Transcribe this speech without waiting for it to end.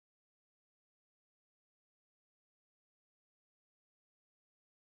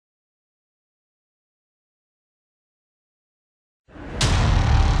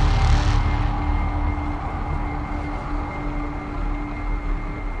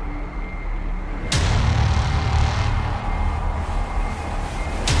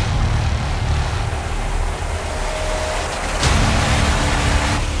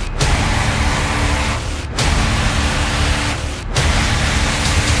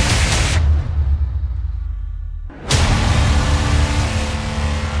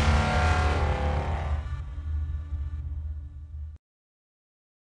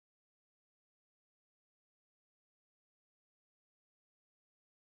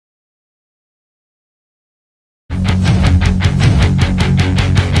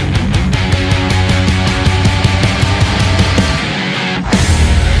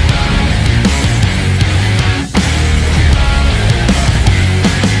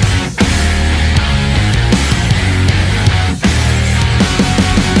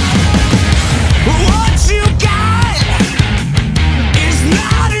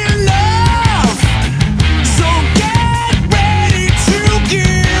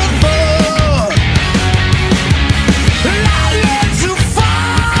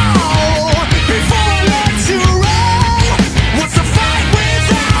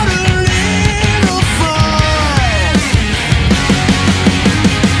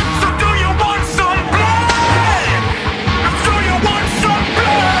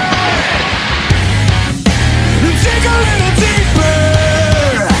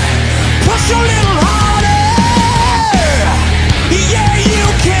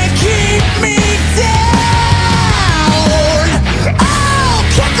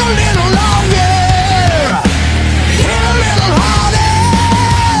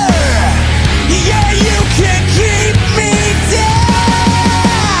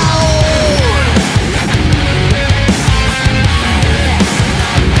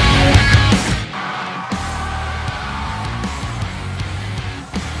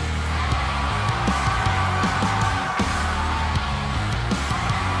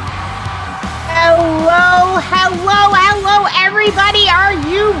Hello, everybody. Are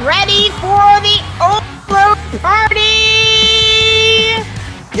you ready for the Overload Party?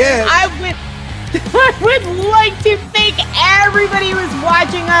 Yes. I would like to thank everybody who's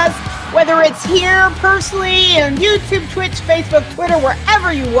watching us, whether it's here personally on YouTube, Twitch, Facebook, Twitter,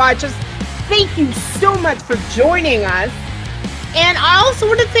 wherever you watch us. Thank you so much for joining us. And I also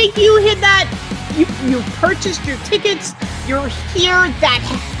want to thank you that you purchased your tickets. You're here. That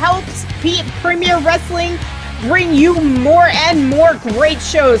helps Premier Wrestling bring you more and more great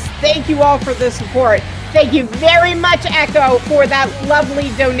shows. Thank you all for the support. Thank you very much, Echo, for that lovely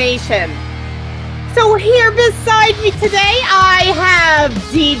donation. So here beside me today, I have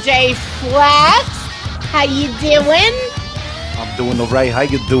DJ Flex. How you doing? I'm doing all right. How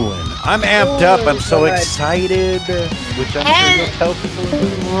you doing? I'm amped up. I'm so excited, which I'm sure you'll tell people.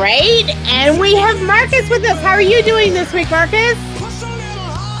 Great. And we have Marcus with us. How are you doing this week, Marcus?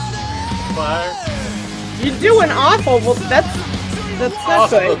 Fire. You're doing awful. Well, that's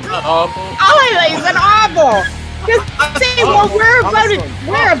not good. Awful. Oh, you said awful. Just say, well, we're about to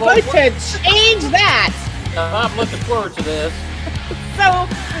change that. I'm looking forward to this. So,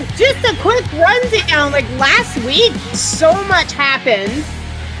 just a quick rundown. Like last week, so much happened.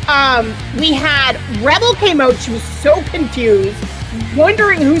 We had Rebel came out. She was so confused,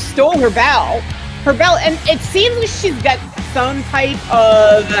 wondering who stole her belt. And it seems like she's got some type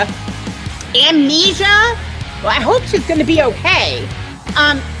of amnesia. Well, I hope she's going to be okay.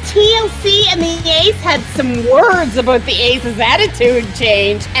 TLC and the Ace had some words about the Ace's attitude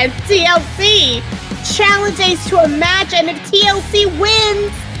change, and TLC challenged Ace to a match, and if TLC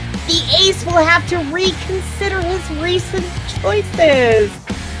wins, the Ace will have to reconsider his recent choices.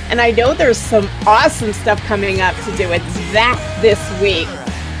 And I know there's some awesome stuff coming up to do with that this week.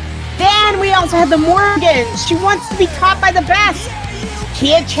 Then we also had the Morgan. She wants to be taught by the best.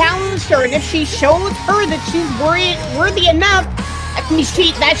 He had challenged her, and if she shows her that she's worthy enough,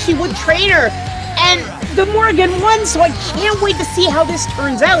 that she would train her. And the Morgan won, so I can't wait to see how this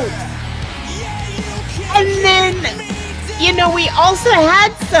turns out. And then, we also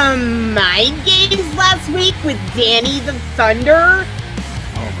had some mind games last week with Danny the Thunder.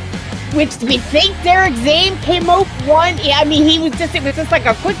 Which we think Derek Zane came out one. Yeah, I mean, it was just like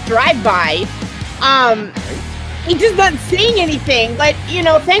a quick drive-by. He just not saying anything, but,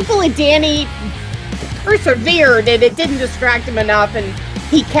 thankfully Danny persevered and it didn't distract him enough and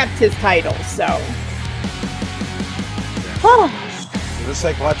he kept his title, so. Oh. It was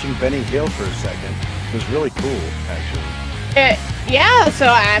like watching Benny Hill for a second. It was really cool, actually. Yeah, so,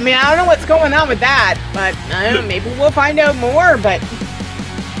 I mean, I don't know what's going on with that, but, I don't know, maybe we'll find out more, but.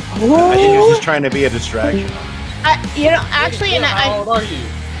 I think he was just trying to be a distraction. Actually, and how old are you?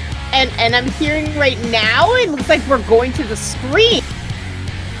 And I'm hearing right now, it looks like we're going to the screen.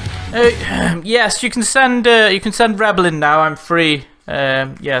 Yes, you can send Rebel in now. I'm free.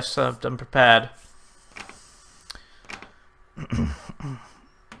 Yes, I'm prepared.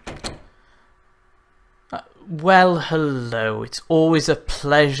 Well, hello. It's always a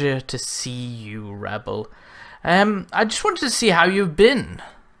pleasure to see you, Rebel. I just wanted to see how you've been.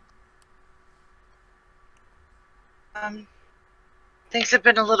 Things have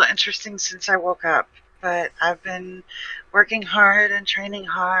been a little interesting since I woke up, but I've been working hard and training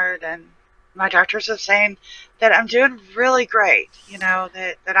hard, and my doctors are saying that I'm doing really great,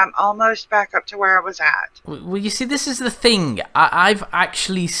 that I'm almost back up to where I was at. Well, you see, this is the thing. I've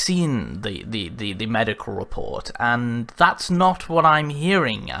actually seen the medical report, and that's not what I'm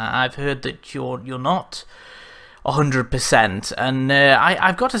hearing. I've heard that you're not 100%, and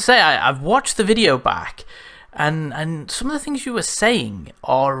I've got to say, I've watched the video back, and some of the things you were saying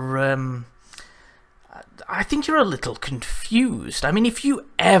are, I think you're a little confused. I mean, if you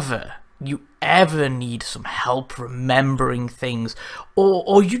ever need some help remembering things,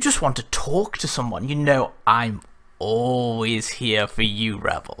 or you just want to talk to someone, I'm always here for you,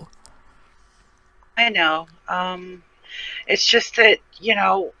 Rebel. I know. It's just that,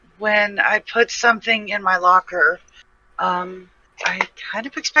 when I put something in my locker, I kind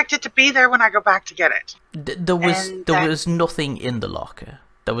of expect it to be there when I go back to get it. There was nothing in the locker.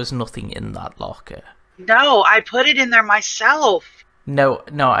 There was nothing in that locker. No, I put it in there myself. No,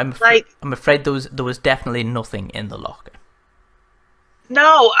 I'm afraid there was definitely nothing in the locker.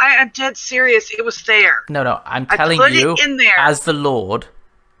 No, I'm dead serious. It was there. No, I'm telling you, in there. As the Lord,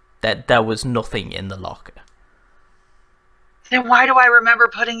 that there was nothing in the locker. Then why do I remember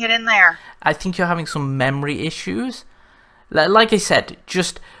putting it in there? I think you're having some memory issues. Like I said,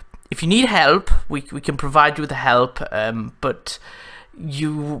 just if you need help, we can provide you with the help. But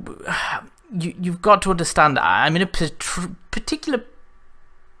you've got to understand. I'm in a particular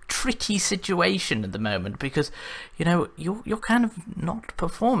tricky situation at the moment because, you know, you're kind of not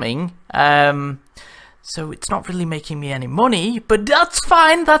performing. So it's not really making me any money, but that's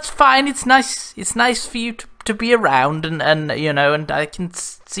fine. That's fine. It's nice. It's nice for you to be around, and you know, and I can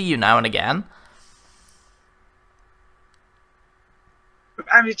see you now and again.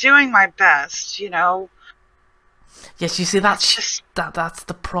 I'm doing my best, you know. Yes, you see, that's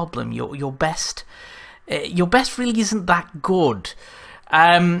the problem. Your best really isn't that good.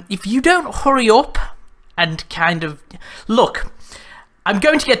 If you don't hurry up and kind of look, I'm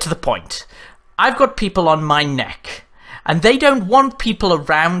going to get to the point. I've got people on my neck, and they don't want people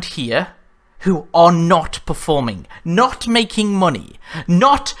around here who are not performing, not making money,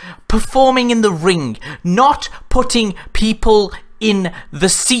 not performing in the ring, not putting people in the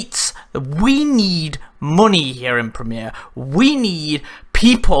seats. We need money here in Premiere. We need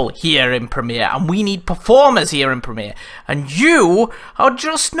people here in Premiere, and we need performers here in Premiere. And you are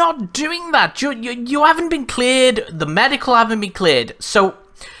just not doing that. You haven't been cleared. The medical haven't been cleared. So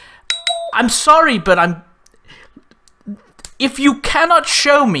I'm sorry, but if you cannot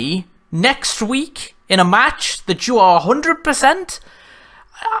show me next week in a match that you are 100%,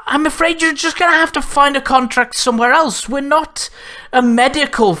 I'm afraid you're just going to have to find a contract somewhere else. We're not a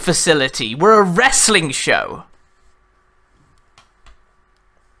medical facility. We're a wrestling show.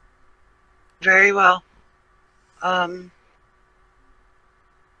 Very well. But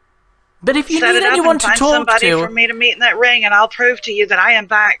if you Set need it up anyone and to find talk somebody to... for me to meet in that ring, and I'll prove to you that I am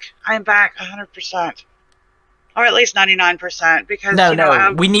back. I am back 100%. Or at least 99%, because,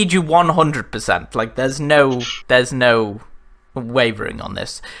 No, we need you 100%. Like, there's no wavering on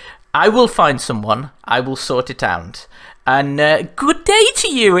this. I will find someone. I will sort it out. And good day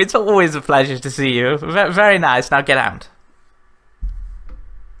to you. It's always a pleasure to see you. Very nice. Now get out.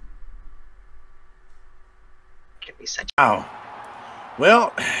 Wow.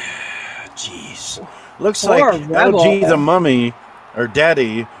 Well, jeez. Looks Poor like Rebel. LG the Mummy, or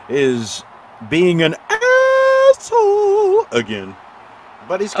Daddy, is being an asshole again.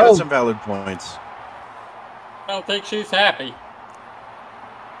 But he's got some valid points. I don't think she's happy.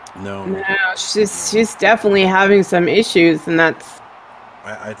 No, she's definitely having some issues, and that's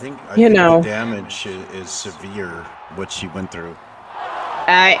I think You know. the damage is severe. What she went through.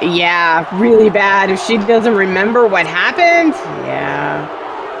 yeah, really bad. If she doesn't remember what happened, yeah.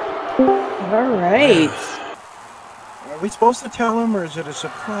 All right. Are we supposed to tell him, or is it a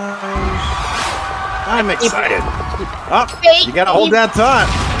surprise? I'm excited. Oh, you gotta hold that thought.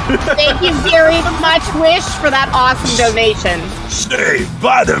 Thank you very much, Wish, for that awesome donation. Stay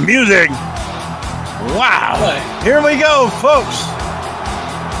by the music. Wow. Here we go, folks.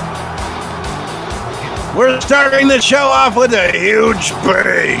 We're starting the show off with a huge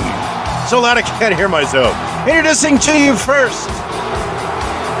bang. So loud I can't hear myself. Introducing to you first,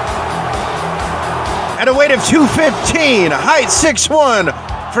 at a weight of 215, height 6'1",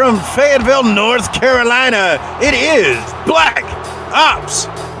 from Fayetteville, North Carolina, it is Black Ops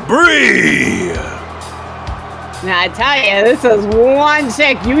Bree. Now, I tell you, this is one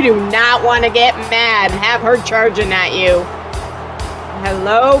chick you do not want to get mad and have her charging at you.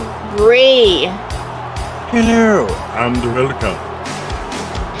 Hello, Bree. Hello, I'm the welcome.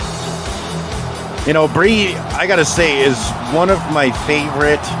 You know, Bree, I gotta say, is one of my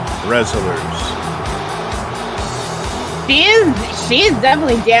favorite wrestlers. She is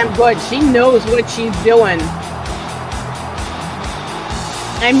definitely damn good. She knows what she's doing.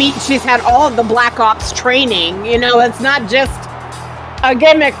 I mean, she's had all of the Black Ops training. You know, it's not just a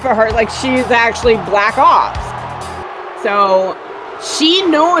gimmick for her. Like, she's actually Black Ops. So she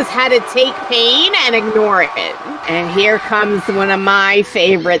knows how to take pain and ignore it. And here comes one of my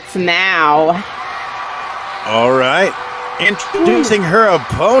favorites now. All right. Introducing her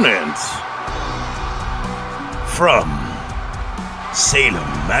opponent from Salem,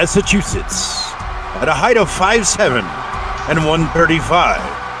 Massachusetts, at a height of 5'7" and 135.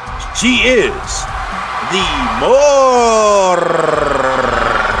 She is the Morgan.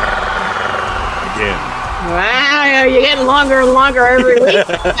 Wow, you're getting longer and longer every week.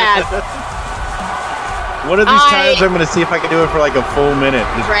 One of these times I'm going to see if I can do it for like a full minute.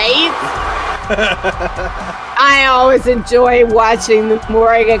 Right? I always enjoy watching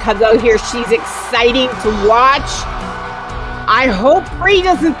Morgan comes out here. She's exciting to watch. I hope Bree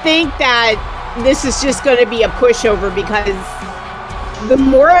doesn't think that this is just going to be a pushover, because the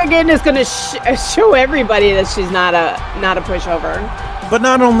Morgan is going to show everybody that she's not a pushover. But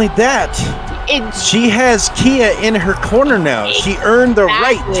not only that, she has Kia in her corner now. She earned the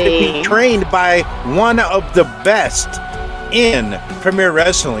right to be trained by one of the best in Premier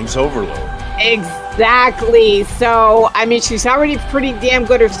Wrestling's Overload. Exactly. So, I mean, she's already pretty damn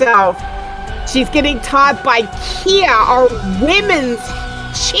good herself. She's getting taught by Kia, our women's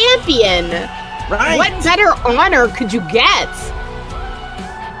champion. Right. What better honor could you get?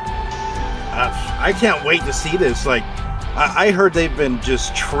 I can't wait to see this. Like, I heard they've been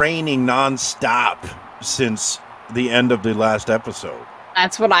just training nonstop since the end of the last episode.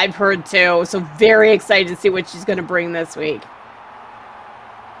 That's what I've heard too. So very excited to see what she's going to bring this week.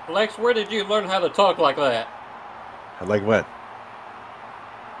 Lex, where did you learn how to talk like that? Like what?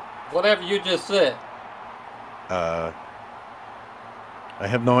 Whatever you just said. I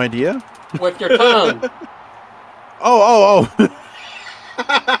have no idea. With your tongue. Oh.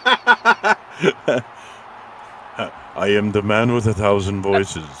 I am the man with 1,000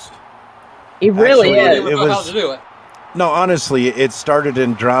 voices. He really Actually, is. How to do it. No, honestly, it started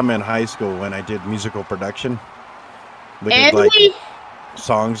in drama in high school when I did musical production. We did like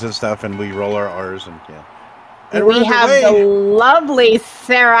songs and stuff, and we roll our R's and yeah. And we have the lovely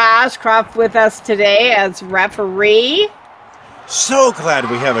Sarah Ashcroft with us today as referee. So glad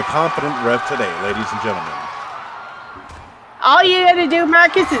we have a competent ref today, ladies and gentlemen. All you gotta do,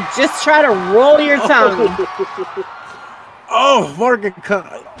 Marcus, is just try to roll your tongue. Oh, Morgan.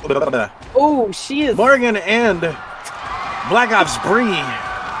 Oh, she is. Morgan and Black Ops Bree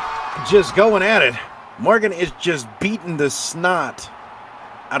just going at it. Morgan is just beating the snot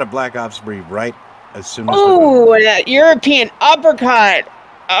out of Black Ops Bree right as soon as. Oh, that European uppercut.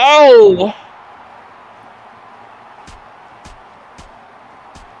 Oh.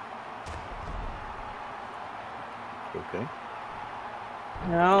 Okay.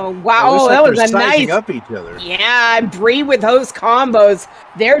 Oh, wow. That was a nice. Up each other. Yeah, Bree with those combos.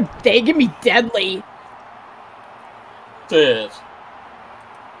 They can be deadly. It is.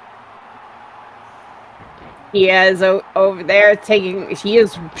 He is over there taking. She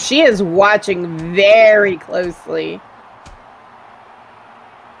is watching very closely.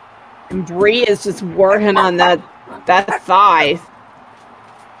 And Bree is just working on that thigh.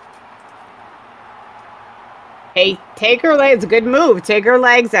 Hey, take her legs. Good move. Take her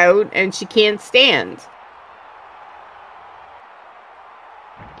legs out, and she can't stand.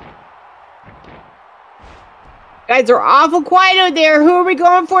 Guys are awful quiet out there. Who are we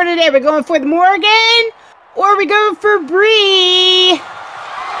going for today? Are we going for the Morgan? Or are we going for Bree?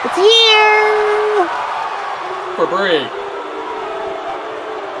 It's here. For Bree.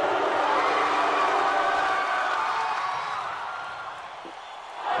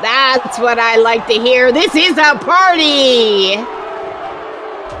 That's what I like to hear. This is a party.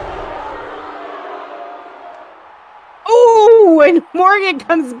 Ooh, and Morgan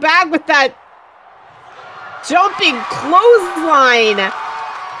comes back with that jumping clothesline.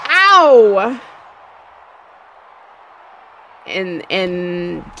 Ow.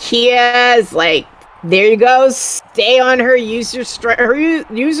 And Kia is like, there you go. Stay on her. Use your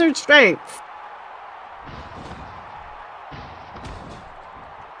strength. Use her strength.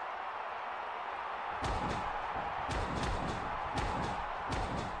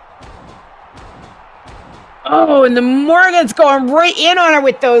 Oh, and the Morgan's going right in on her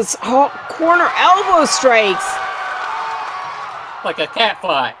with those corner elbow strikes. Like a cat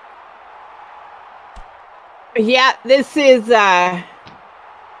fly. Yeah, this is,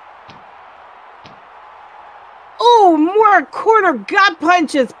 oh, more corner gut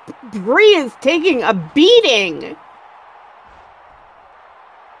punches. Bree is taking a beating.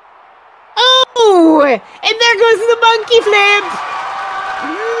 Oh, and there goes the monkey flip.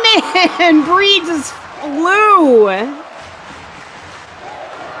 Man, Bree just flew.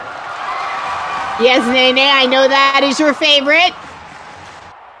 Yes, Nene, I know that is your favorite.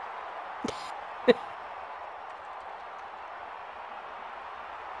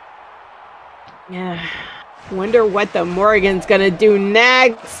 Yeah. Wonder what the Morgan's gonna do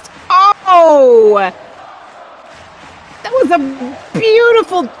next. Oh! That was a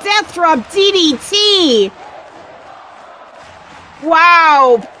beautiful death drop DDT.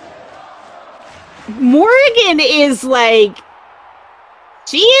 Wow. Morgan is like,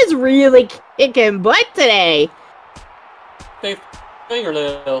 she is really kicking butt today. They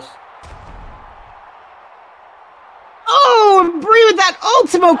fingernails. Oh, Bree with that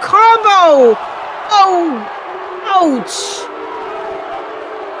Ultimo combo. Oh, ouch.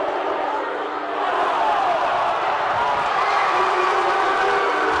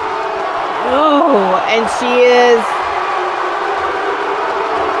 Oh, and she is.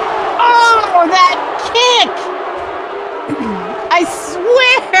 Oh, that kick. I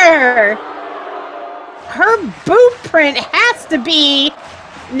swear. Her boot print has to be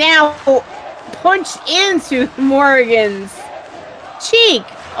now punched into Morgan's cheek.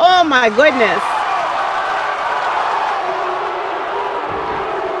 Oh my goodness.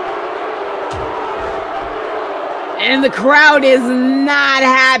 And the crowd is not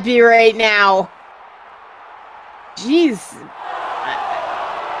happy right now. Jeez.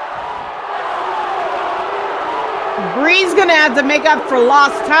 Bree's gonna have to make up for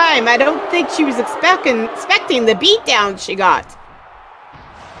lost time. I don't think she was expecting the beatdown she got.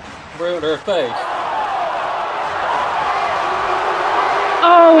 Ruined her face.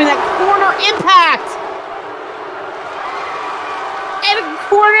 Oh, and that corner impact! And a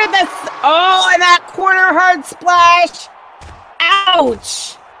corner that's... Oh, and that corner hard splash!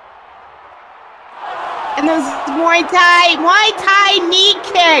 Ouch! And those Muay Thai knee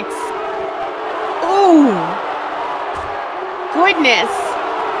kicks! Ooh! Goodness!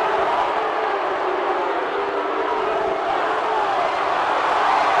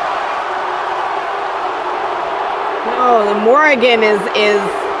 Oh, the Morrigan is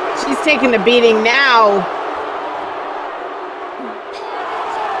she's taking a beating now.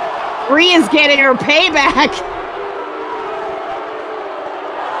 Bree is getting her payback.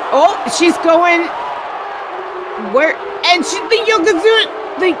 Oh, she's going where? And she the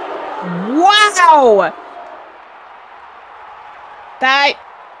Yokozuna. Wow! That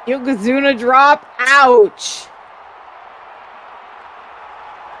Yokozuna drop. Ouch.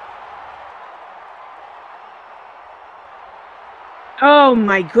 Oh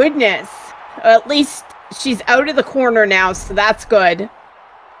my goodness. At least she's out of the corner now, so that's good.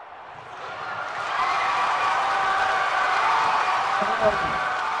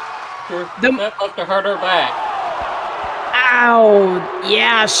 That must have hurt her back. Ow.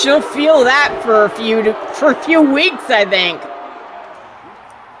 Yeah, she'll feel that for a few weeks, I think.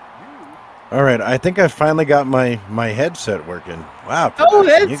 All right, I think I finally got my headset working. Wow. Oh,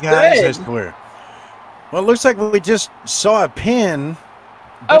 that's you guys, good. I swear. Well, it looks like we just saw a pin.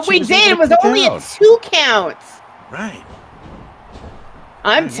 Oh, we did. It was only a 2 count. Right.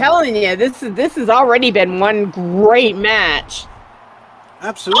 I'm telling you, this has already been one great match.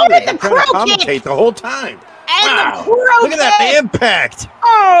 Absolutely. Oh, and the I'm trying to crow commentate kick. the whole time. And wow. the crow Look at that, the kick. impact.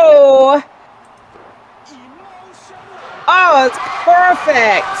 Oh. Oh, it's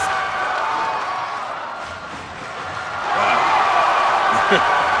perfect.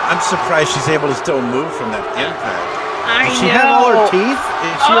 I'm surprised she's able to still move from that impact. I Does she know. have all her teeth?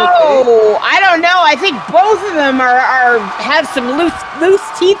 Is she Oh, I don't know. I think both of them have some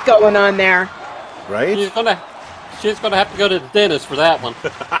loose teeth going on there. okay? Right? She's gonna have to go to the dentist for that one.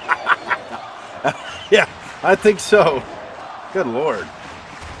 Yeah, I think so. Good Lord.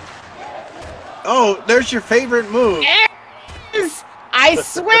 Oh, there's your favorite move. Yes! I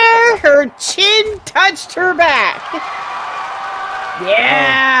swear her chin touched her back.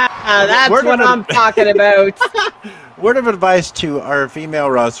 Yeah, that's what I'm talking about. Word of advice to our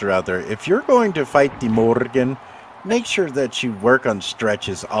female roster out there. If you're going to fight the Morrigan, make sure that you work on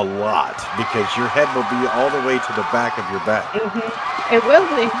stretches a lot because your head will be all the way to the back of your back. Mm-hmm. It will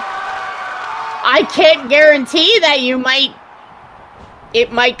be. I can't guarantee that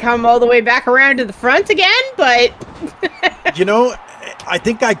it might come all the way back around to the front again, but... You know, I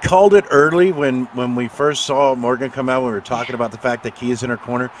think I called it early when we first saw Morgan come out when we were talking about the fact that Kia's in her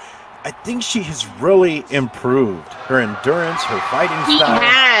corner. I think she has really improved her endurance, her fighting style. She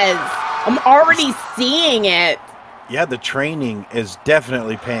has. I'm already seeing it. Yeah, the training is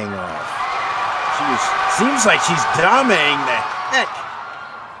definitely paying off. Seems like she's dominating the heck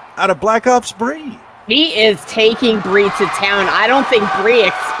out of Black Ops Bree. He is taking Bree to town. I don't think Bree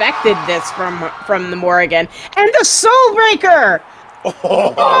expected this from the Morrigan. And the Soul Breaker!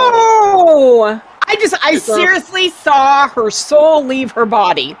 Oh! I seriously saw her soul leave her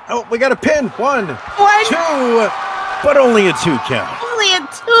body. Oh, we got a pin. 1, 2, 1, but only a 2 count. only a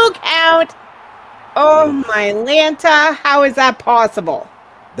 2 count. Oh my Lanta, how is that possible?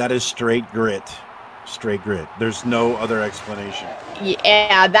 That is straight grit. Straight grit. There's no other explanation.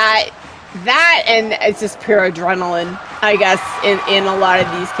 Yeah, that and it's just pure adrenaline, I guess, in a lot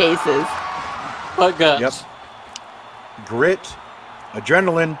of these cases. But guts. Yep. Grit,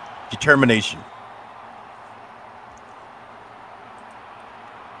 adrenaline, determination.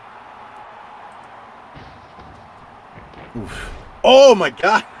 Oof. Oh my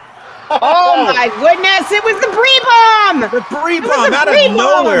God. Oh my goodness, it was the Bree bomb! The Bree bomb out of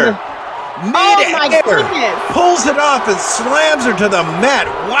nowhere. Oh my Mid-air. goodness. Pulls it off and slams her to the mat.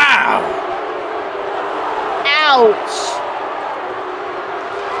 Wow. Ouch.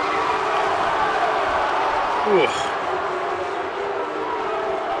 Oof.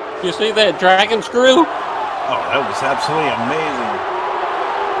 You see that dragon screw? Oh, that was absolutely amazing.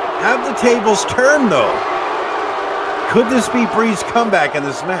 Have the tables turn, though. Could this be Bree's comeback in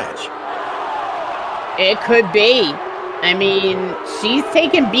this match? It could be. I mean, she's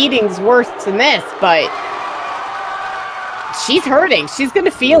taken beatings worse than this, but she's hurting. She's going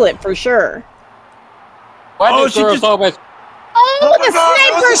to feel it for sure. Why do girls always... Oh, the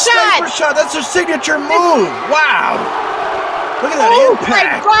sniper shot! Sniper shot! That's her signature move! Wow! Look at that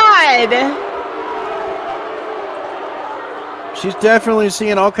impact! Oh my God! She's definitely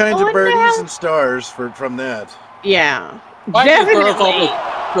seeing all kinds of birdies and stars from that. Yeah, Why definitely. do girls always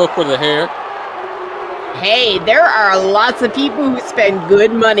go for the hair? Hey, there are lots of people who spend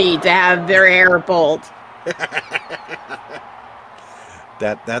good money to have their hair pulled.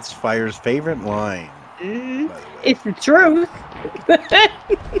 That's Fire's favorite line. It's the truth.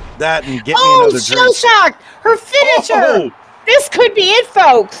 That and get me another drink. Shell shock! Her finisher! Oh! This could be it,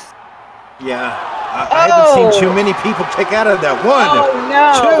 folks! Yeah. I haven't seen too many people kick out of that.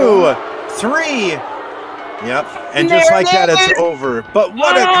 1, 2, 3. Yep. And just like that, it's over. But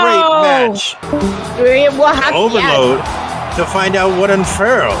what a great match. We'll have Overload to find out what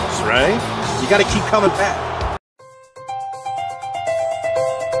unfurls, right? You got to keep coming back.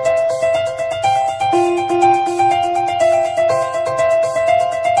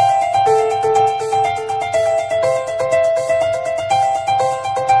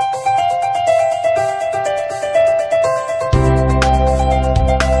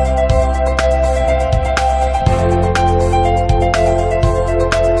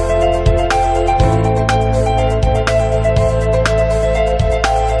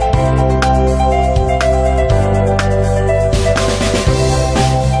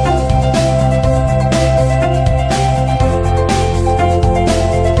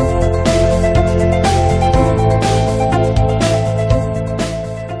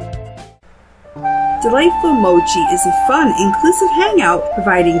 Delightful Mochi is a fun, inclusive hangout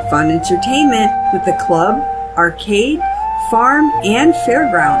providing fun entertainment with the club, arcade, farm, and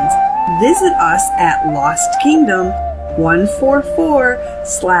fairgrounds. Visit us at Lost Kingdom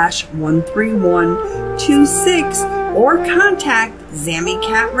 144/13126 or contact Zammy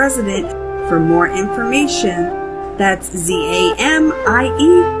Cat Resident for more information. That's ZAMIECAT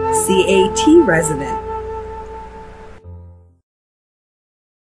Resident.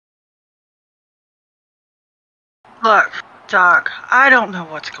 Look, Doc, I don't know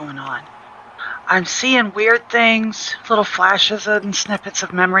what's going on. I'm seeing weird things, little flashes and snippets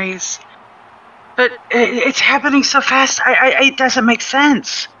of memories. But it's happening so fast, it doesn't make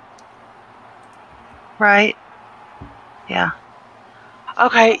sense. Right? Yeah.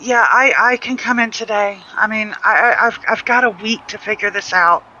 Okay, yeah, I can come in today. I mean, I've got a week to figure this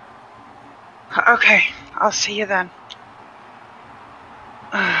out. Okay, I'll see you then.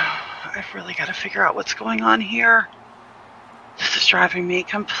 I've really got to figure out what's going on here. This is driving me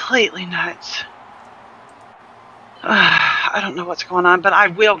completely nuts. I don't know what's going on, but I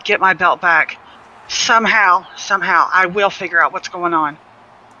will get my belt back. Somehow, I will figure out what's going on.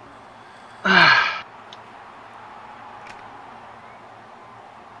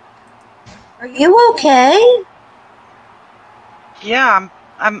 Are you okay? Yeah,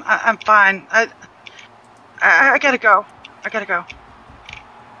 I'm fine. I gotta go.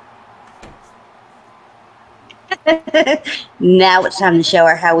 Now it's time to show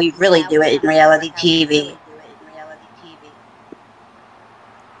her how we really do it in reality TV.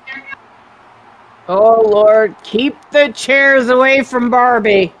 Oh, Lord, keep the chairs away from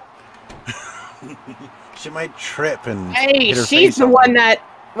Barbie. She might trip and Hey, hit her she's face the on one that,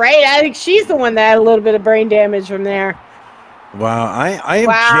 right? I think she's the one that had a little bit of brain damage from there. Wow, I am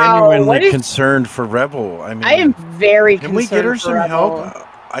Wow, genuinely concerned for Rebel. I mean, I am very can concerned. we get her for some Rebel. help?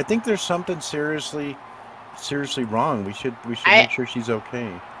 I think there's something seriously wrong. We should make sure she's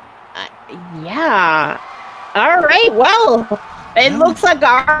okay. Yeah. All right. Well, it looks like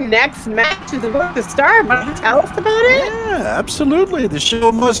our next match is about to start. Why don't you tell us about it? Yeah, absolutely. The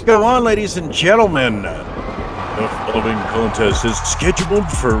show must go on, ladies and gentlemen. The following contest is scheduled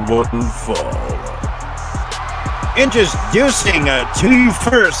for one fall. Introducing to you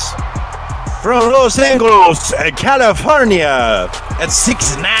first from Los Angeles, California, at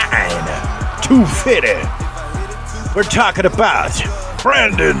 6'9", 250. We're talking about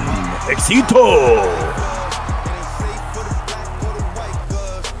Brandon Exito.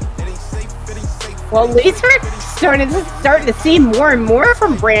 Well, at least we're starting to see more and more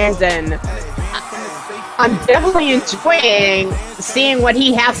from Brandon. I'm definitely enjoying seeing what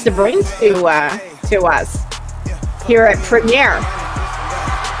he has to bring to us here at Premiere.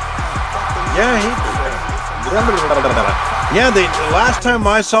 Yeah, the last time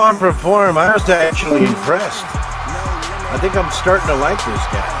I saw him perform, I was actually impressed. I think I'm starting to like this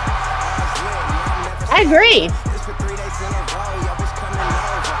guy. I agree.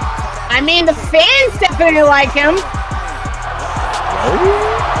 I mean, the fans definitely like him.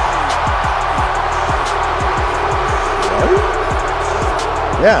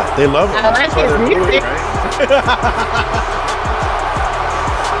 Yeah, they love him. I like his music.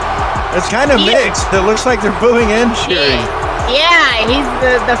 It's kind of mixed. It looks like they're booing and cheering. Yeah,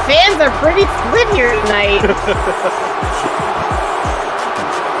 the fans are pretty split here tonight.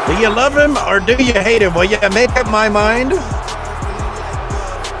 Do you love him or do you hate him? Well, yeah, make up my mind.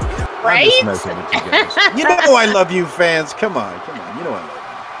 Right? I'm just messing with you guys. You know I love you, fans. Come on. You know I love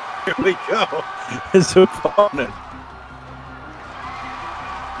you. Here we go. His opponent.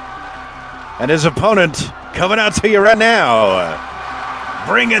 And his opponent coming out to you right now.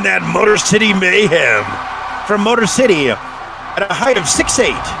 Bringing that Motor City mayhem. From Motor City at a height of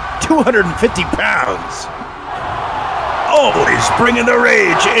 6'8", 250 pounds. Always bringing the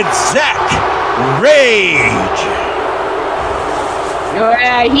rage. It's Zach Rage. Oh,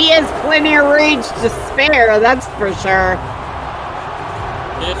 yeah, he has plenty of rage to spare, that's for sure.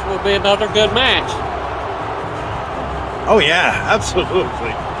 This will be another good match. Oh, yeah,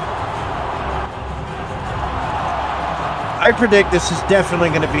 absolutely. I predict this is definitely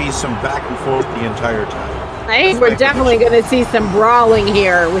going to be some back and forth the entire time. I think we're definitely going to see some brawling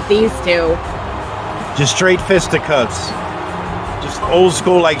here with these two. Just straight fisticuffs. Just old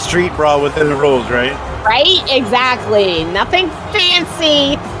school like street brawl within the rules, right? Right? Exactly. Nothing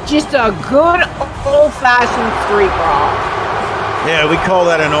fancy, just a good old-fashioned street brawl. Yeah, we call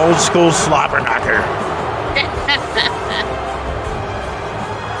that an old school slobber knocker.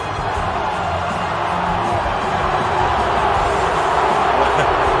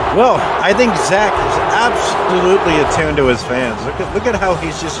 Well, I think Zach is absolutely attuned to his fans. Look at how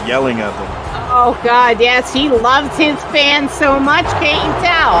he's just yelling at them. Oh, God, yes. He loves his fans so much, can't you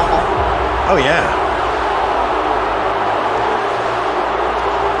tell? Oh, yeah.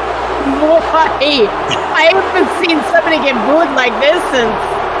 Boy, I haven't seen somebody get booed like this since...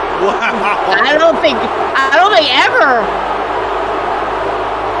 Wow. I don't think ever.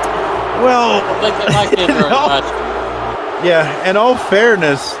 Well... I think they like him very much. Yeah, in all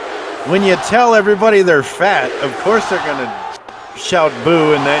fairness, when you tell everybody they're fat, of course they're going to shout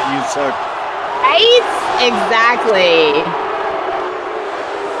boo and that you suck. Right? Exactly.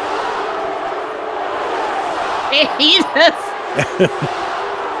 He just...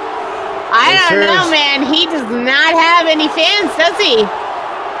 I don't know, man. He does not have any fans, does he?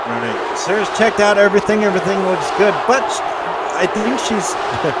 Right. Sarah's checked out everything. Everything looks good. But I think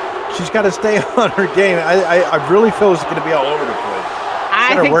she's got to stay on her game. I really feel it's going to be all over the place.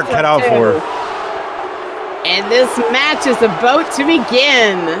 She's got her work cut out for her. And this match is about to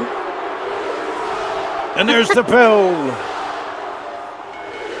begin. And there's the bell.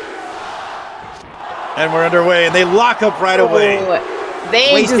 And we're underway. And they lock up right away.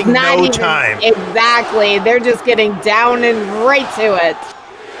 They wasting just not no even, time. Exactly. They're just getting down and right to it.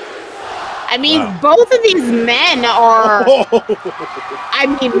 I mean, Wow. both of these men are... I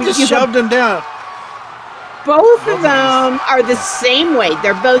mean... We just shoved them down. Both of them are the same weight.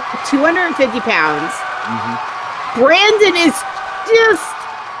 They're both 250 pounds. Mm-hmm. Brandon is just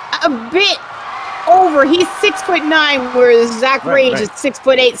a bit over. He's 6'9", whereas Zach Rage is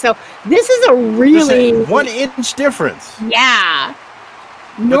 6'8". So this is a really... 1 inch difference. Yeah.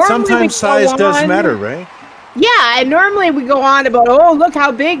 But sometimes size does matter, right? Yeah, and normally we go on about, oh, look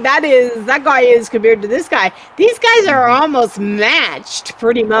how big that guy is compared to this guy. These guys are almost matched,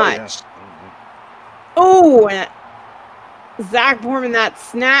 pretty much. Oh, yeah. Zach Borman, that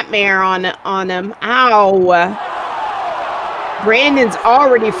snapmare on him. Ow. Brandon's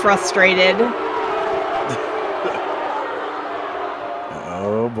already frustrated.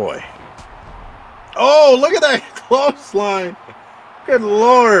 Oh, boy. Oh, look at that clothesline. Good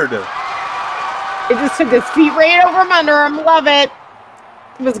Lord. It just took his feet right over him, under him. Love it.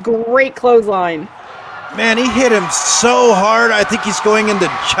 It was great clothesline. Man, he hit him so hard. I think he's going into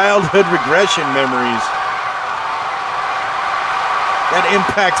childhood regression memories. That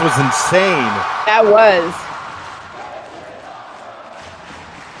impact was insane. That was.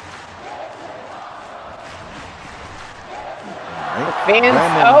 Right. Fans,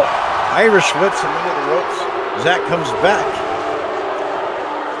 Brandon, Irish whips him into the ropes. Zach comes back.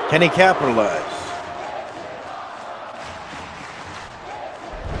 Can he capitalize?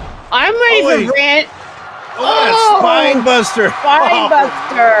 I'm ready for Brand. Oh, spine buster. Spine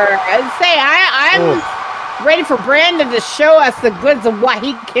buster. I'd say I'm ready for Brandon to show us the goods of what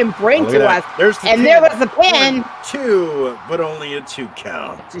he can bring to us. There's the and pin. there was the pin. 2, but only a 2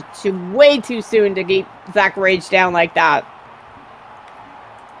 count. Way too soon to keep Zach Rage down like that.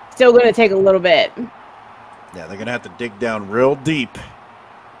 Still going to take a little bit. Yeah, they're going to have to dig down real deep.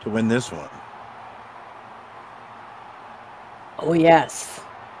 to win this one. Oh, yes.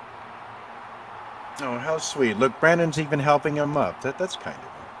 Oh, how sweet. Look, Brandon's even helping him up. That's kind of...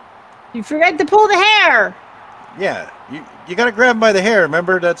 You forgot to pull the hair. Yeah, you got to grab him by the hair.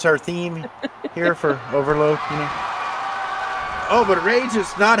 Remember, that's our theme here for Overload, you know? Oh, but Rage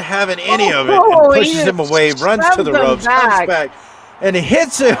is not having any of it. And pushes him away, runs to the ropes, comes back, and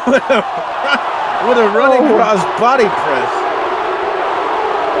hits him with a running cross body press.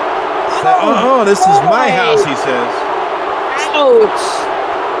 Oh, this is my house, he says. Ouch.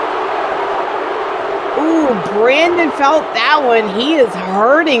 Ooh, Brandon felt that one. He is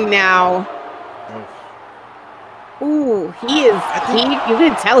hurting now. Ooh, he is. You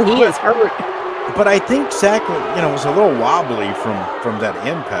can tell he is hurt. But I think Zach, was a little wobbly from that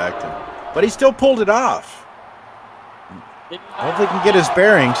impact, but he still pulled it off. Hopefully, he can get his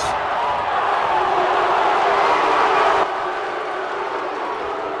bearings.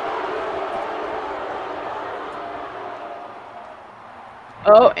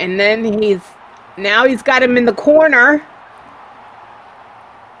 Oh, and then he's got him in the corner.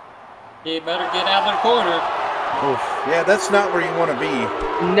 You better get out of the corner. Oof. Yeah, that's not where you want to be.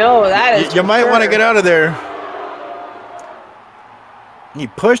 No, that is. You might want to get out of there. He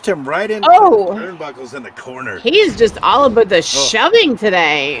pushed him right into the turnbuckles in the corner. He's just all about the shoving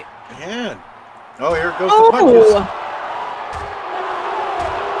today. Yeah. Oh, here goes the punches.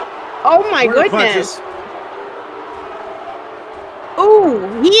 Oh my goodness.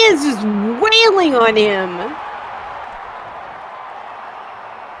 Ooh, he is just wailing on him.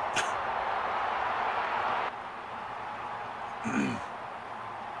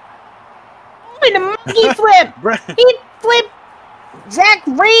 And a monkey flip. He flipped Zach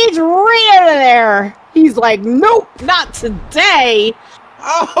Rage right out of there. He's like, nope, not today.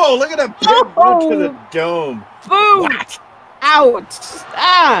 Oh, look at that big boot to the dome. Boom. Ouch.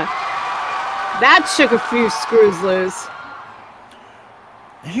 That shook a few screws loose.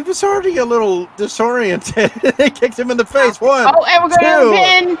 He was already a little disoriented. They kicked him in the face. One. Oh, and we're going to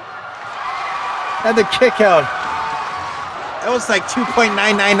pin. And the kick out. That was like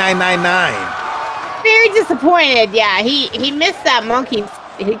 2.99999. Very disappointed. Yeah, he missed that monkey.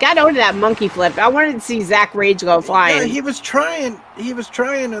 He got over that monkey flip. I wanted to see Zach Rage go flying. Yeah, he was trying,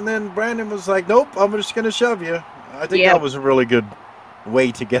 and then Brandon was like, nope, I'm just going to shove you. I think that was a really good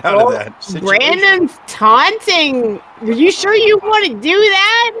way to get out of that situation. Brandon's taunting. Are you sure you want to do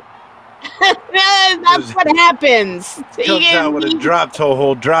that? That's what happens. Comes out with a drop toe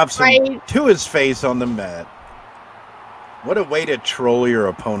hold, drops him to his face on the mat. What a way to troll your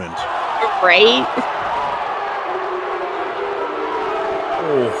opponent. Right?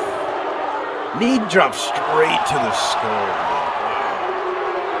 Oh. Knee drop straight to the skull.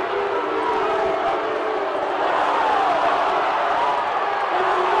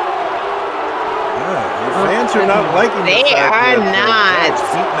 The fans are not liking they the fact are not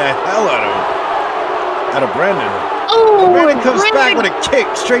beating the hell out of Brandon. Oh, Brandon comes back with a kick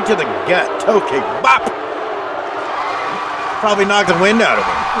straight to the gut. Toe kick. Bop! Probably knocked the wind out of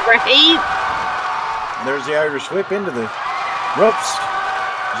him. Right? And there's the Irish whip into the ropes.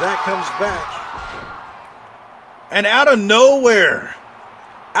 Zach comes back. And out of nowhere,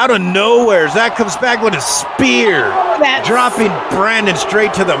 Zach comes back with a spear, dropping Brandon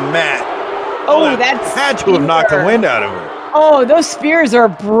straight to the mat. Oh, that had to have knocked the wind out of him. Oh, those spears are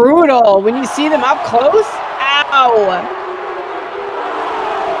brutal. When you see them up close, ow.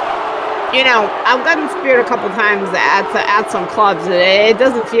 You know, I've gotten speared a couple times at some clubs. It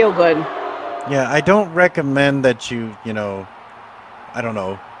doesn't feel good. Yeah, I don't recommend that you I don't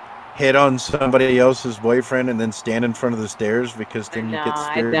know, hit on somebody else's boyfriend and then stand in front of the stairs, because then you get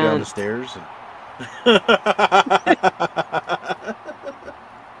speared down the stairs.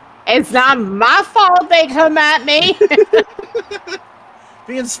 It's not my fault they come at me.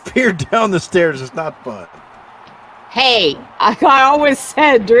 Being speared down the stairs is not fun. Hey, I always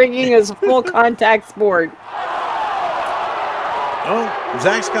said drinking is a full contact sport. Oh,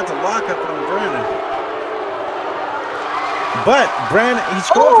 Zach's got the lockup on Brandon. But Brandon, he's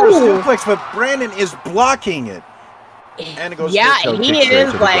going for a suplex, but Brandon is blocking it. And it goes he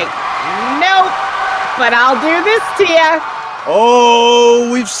is like, nope, but I'll do this to you. Oh,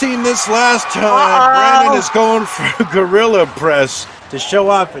 we've seen this last time. Brandon is going for a gorilla press to show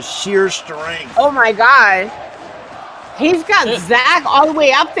off his sheer strength. Oh my God. He's got Zach all the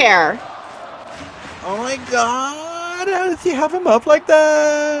way up there. Oh my God. How does he have him up like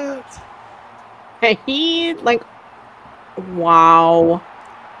that? He, like, wow.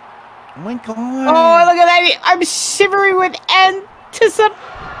 Oh my God. Oh, look at that. I'm shivering with anticipation.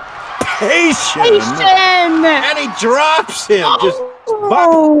 And he drops him. Just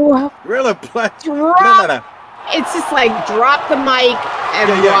Oh, Gorilla Press. drop. No. It's just like drop the mic and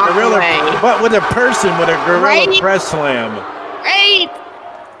walk Gorilla, away. but with a person with a Gorilla Right? Press slam. Right?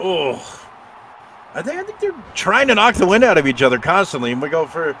 Oh. I think they're trying to knock the wind out of each other constantly, and we go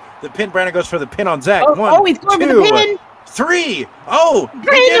for the pin. Brandon goes for the pin on Zach. Oh, he's going for the pin. 3. Oh, he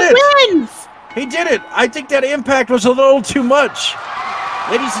Brandon did it. wins. He did it. I think that impact was a little too much.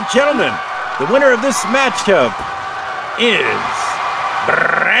 Ladies and gentlemen, the winner of this matchup is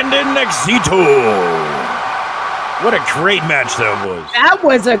Brandon Exito. What a great match that was. That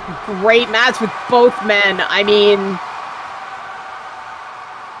was a great match with both men. I mean,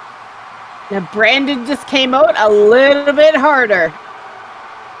 now Brandon just came out a little bit harder.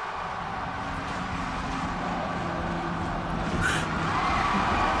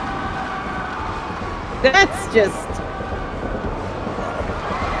 That's just...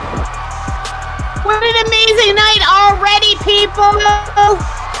 What an amazing night already, people!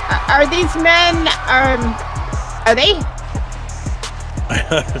 Are these men, are they?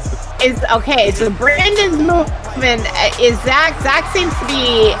 Okay, so Brandon's movement is Zach. Zach seems to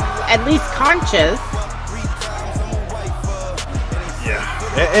be at least conscious. Yeah.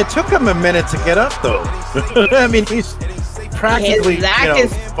 It took him a minute to get up, though. I mean, he's practically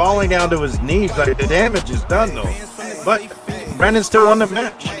falling down to his knees. Like, the damage is done, though. But Brandon still won the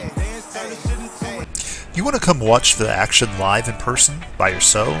match. You want to come watch the action live in person, by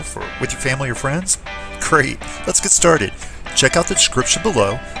yourself, or with your family or friends? Great, let's get started. Check out the description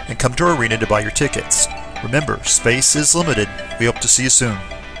below and come to our arena to buy your tickets. Remember, space is limited. We hope to see you soon.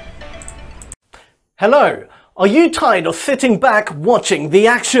 Hello, are you tired of sitting back watching the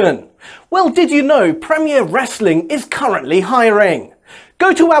action? Well, did you know Premier Wrestling is currently hiring?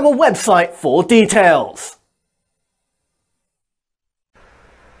 Go to our website for details.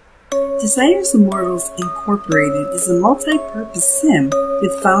 Desirez Immortals Incorporated is a multi-purpose sim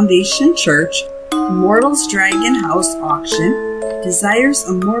with Foundation Church, Immortals Dragon House Auction, Desirez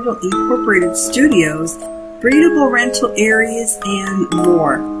Immortal Incorporated Studios, breedable rental areas, and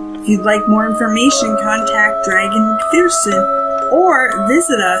more. If you'd like more information, contact Dragon McPherson or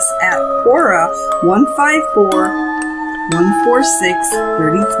visit us at Quora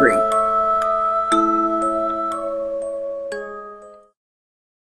 154-146-33.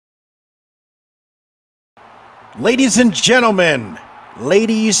 Ladies and gentlemen,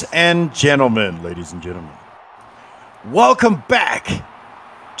 welcome back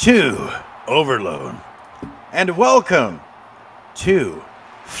to Overload, and welcome to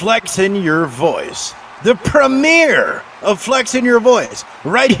Flexing Your Voice, the premiere of Flexing Your Voice,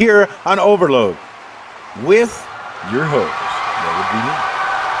 right here on Overload, with your host, that would be me,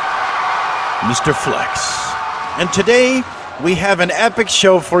 Mr. Flex. And today, we have an epic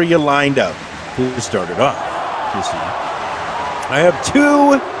show for you lined up to start it off. You see, I have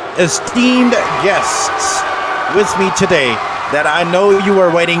two esteemed guests with me today that I know you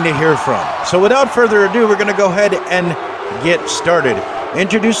are waiting to hear from. So without further ado, we're going to go ahead and get started.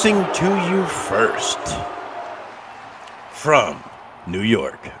 Introducing to you first, from New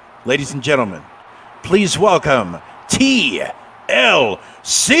York, ladies and gentlemen, please welcome TLC.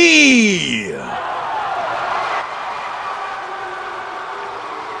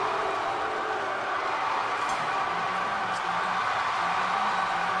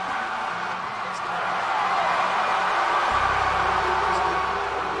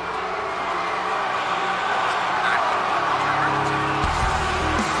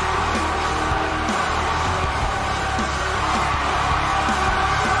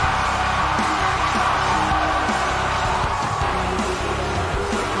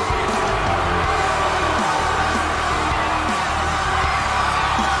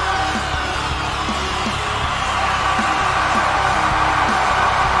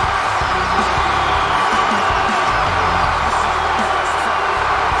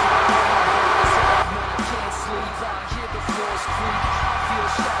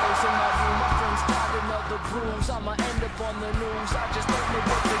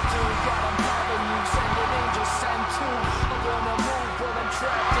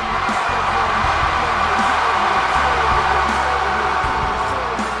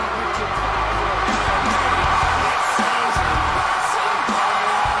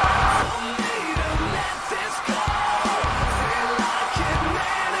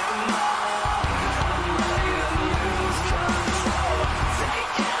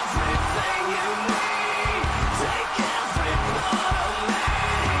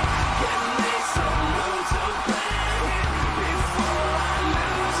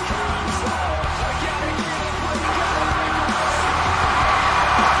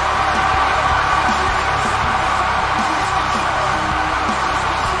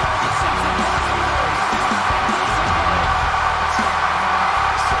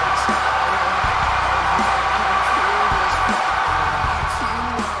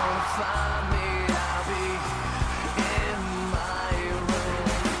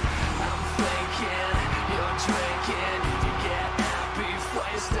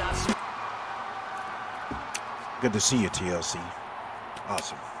 Good to see you, TLC.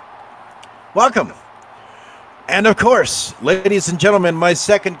 Awesome. Welcome. And of course, ladies and gentlemen, my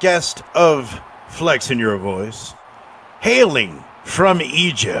second guest of Flex in Your Voice, hailing from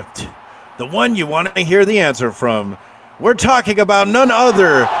Egypt, the one you want to hear the answer from. We're talking about none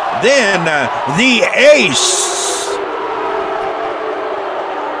other than the Ace.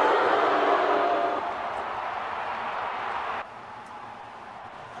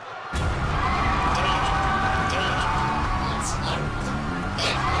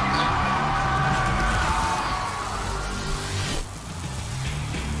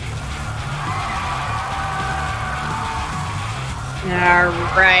 All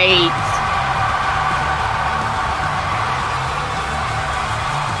right.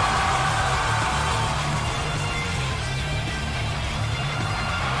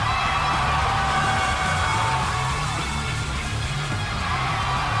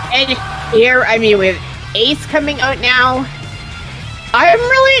 And here, I mean, with Ace coming out now, I'm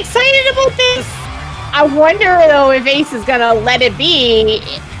really excited about this. I wonder, though, if Ace is going to let it be,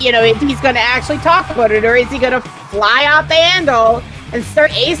 you know, if he's going to actually talk about it, or is he going to fly off the handle and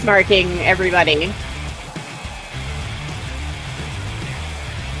start Ace marking everybody?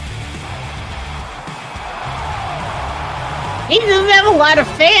 He doesn't have a lot of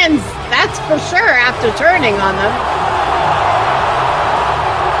fans, that's for sure, after turning on them.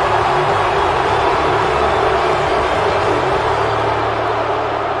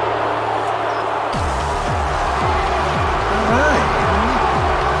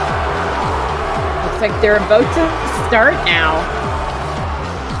 Like they're about to start now.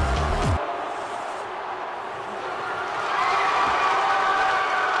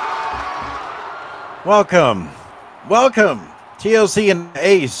 Welcome, TLC and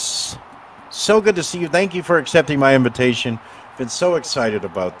Ace. So good to see you. Thank you for accepting my invitation. Been so excited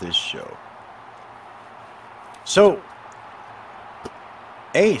about this show. So,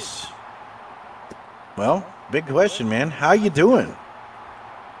 Ace. Well, big question, man. How you doing?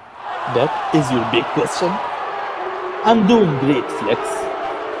 That is your big question? I'm doing great, Flex.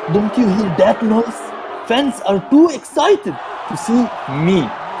 Don't you hear that noise? Fans are too excited to see me.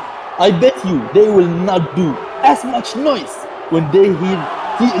 I bet you they will not do as much noise when they hear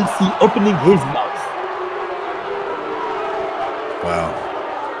TLC opening his mouth.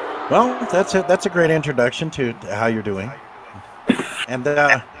 Wow. Well, that's a great introduction to how you're doing. And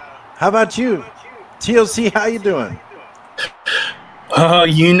how about you? TLC, how you doing?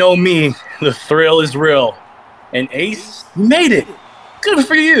 You know me. The thrill is real. And Ace, you made it. Good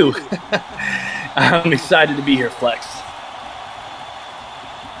for you. I'm excited to be here, Flex.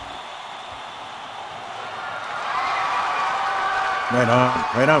 Right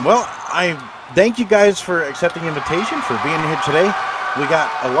on, right on. Well, I thank you guys for accepting the invitation, for being here today. We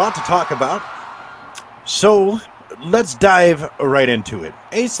got a lot to talk about. So let's dive right into it.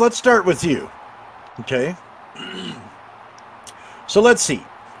 Ace, let's start with you. Okay. So let's see.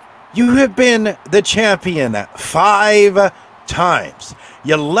 You have been the champion 5 times.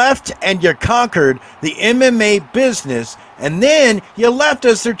 You left and you conquered the MMA business, and then you left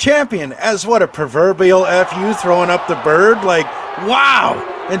as their champion as what, a proverbial FU throwing up the bird? Like, wow!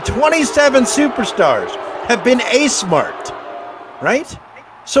 And 27 superstars have been ace marked, right?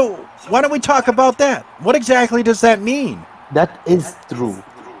 So why don't we talk about that? What exactly does that mean? That is true.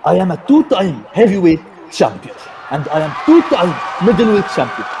 I am a 2-time heavyweight champion. And I am 2-time middleweight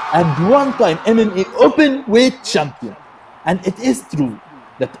champion and 1-time MMA open weight champion. And it is true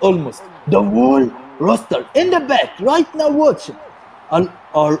that almost the whole roster in the back right now watching are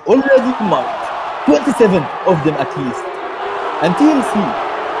already marked, 27 of them at least. And TLC,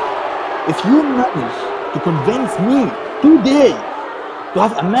 if you manage to convince me today to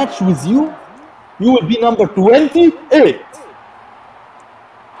have a match with you, you will be number 28.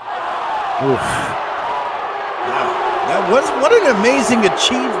 Oof. What an amazing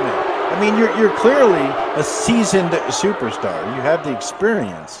achievement. I mean, you're clearly a seasoned superstar. You have the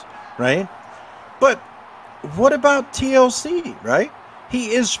experience, right? But what about TLC, right?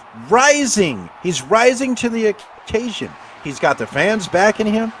 He is rising. He's rising to the occasion. He's got the fans backing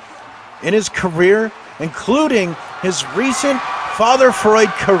him in his career, including his recent Father Freud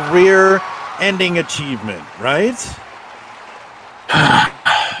career-ending achievement, right?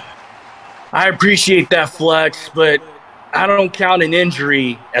 I appreciate that, Flex, but I don't count an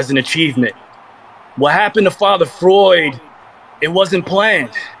injury as an achievement. What happened to Father Freud, it wasn't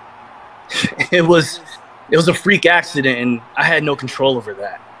planned. It was a freak accident, and I had no control over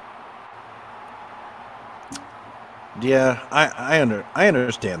that. Yeah, I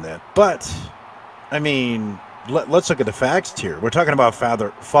understand that, but I mean, let's look at the facts here. We're talking about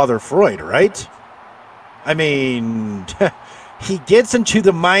Father Freud, right? I mean, he gets into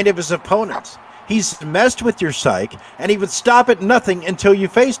the mind of his opponents. He's messed with your psyche, and he would stop at nothing until you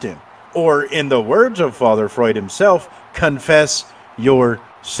faced him. Or, in the words of Father Freud himself, confess your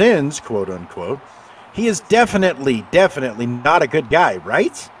sins, quote unquote. He is definitely not a good guy,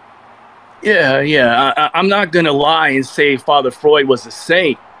 right? Yeah. I'm not going to lie and say Father Freud was a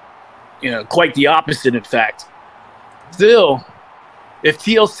saint. Quite the opposite, in fact. Still, if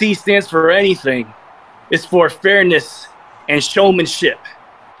TLC stands for anything, it's for fairness and showmanship.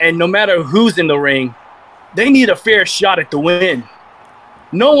 And no matter who's in the ring, they need a fair shot at the win.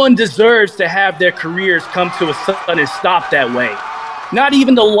 No one deserves to have their careers come to a sudden stop that way. Not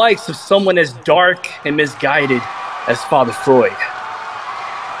even the likes of someone as dark and misguided as Father Freud.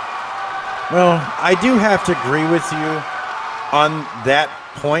 Well, I do have to agree with you on that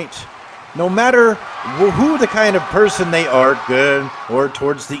point. No matter who the kind of person they are, good or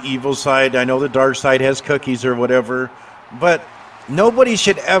towards the evil side, I know the dark side has cookies or whatever, but nobody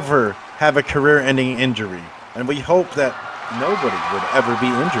should ever have a career-ending injury, and we hope that nobody would ever be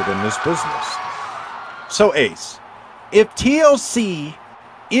injured in this business. So, Ace, if TLC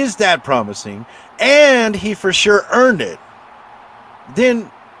is that promising, and he for sure earned it,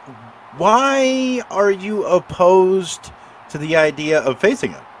 then why are you opposed to the idea of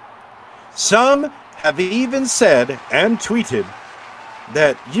facing him? Some have even said and tweeted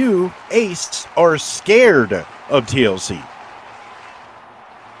that you, Ace, are scared of TLC.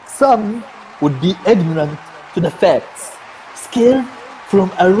 Some would be ignorant to the facts. Scared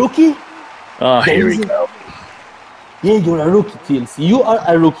from a rookie? Oh, here we go. Yeah, you're a rookie, TLC. You are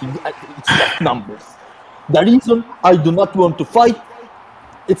a rookie. It's just numbers. The reason I do not want to fight,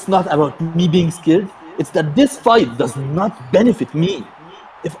 it's not about me being scared. It's that this fight does not benefit me.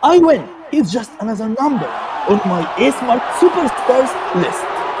 If I win, it's just another number on my A-Smart Superstars list.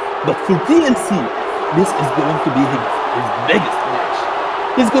 But for TLC, this is going to be his biggest match.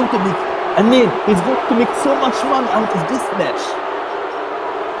 He's going to make a name. He's going to make so much money out of this match.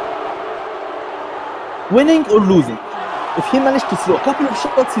 Winning or losing, if he managed to throw a couple of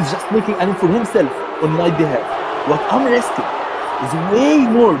shots, he's just making a name for himself on my behalf. What I'm risking is way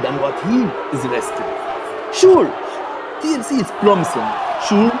more than what he is risking. Sure, TLC is promising.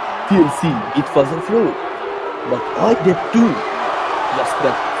 Sure, TLC beat Father Freud. But I did too. Just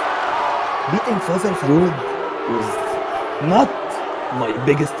that beating Father Freud was not my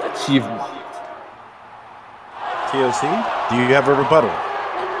biggest achievement. TLC, do you have a rebuttal?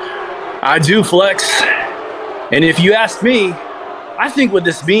 I do, Flex. And if you ask me, I think what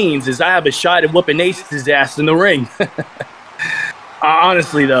this means is I have a shot at whooping Ace's ass in the ring.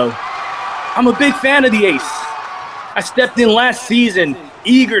 Honestly, though, I'm a big fan of the Ace. I stepped in last season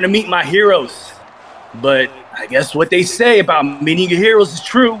eager to meet my heroes. But I guess what they say about meeting your heroes is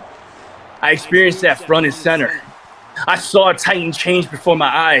true. I experienced that front and center. I saw a Titan change before my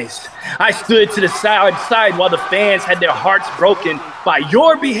eyes. I stood to the side while the fans had their hearts broken by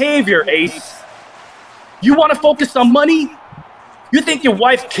your behavior, Ace. You want to focus on money? You think your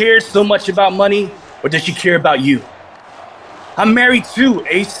wife cares so much about money, or does she care about you? I'm married too,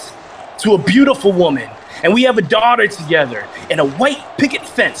 Ace, to a beautiful woman, and we have a daughter together, and a white picket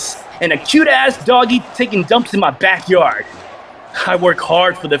fence, and a cute-ass doggy taking dumps in my backyard. I work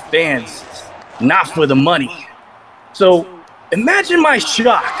hard for the fans, not for the money. So imagine my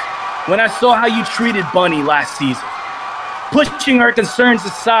shock when I saw how you treated Bunny last season, pushing her concerns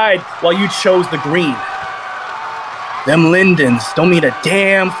aside while you chose the green. Them Lindens don't mean a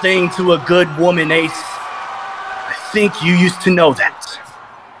damn thing to a good woman, Ace. I think you used to know that.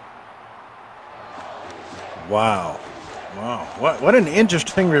 Wow. What an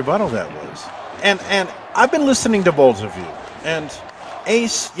interesting rebuttal that was. And I've been listening to both of you. And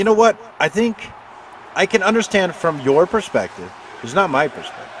Ace, you know what? I think I can understand from your perspective. It's not my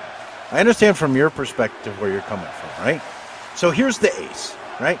perspective. I understand from your perspective where you're coming from, right? So here's the Ace,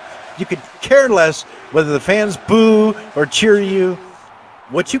 right? You could care less whether the fans boo or cheer you.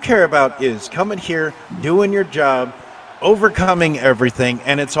 What you care about is coming here, doing your job, overcoming everything,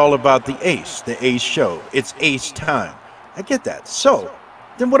 and it's all about the Ace show. It's Ace time. I get that. So,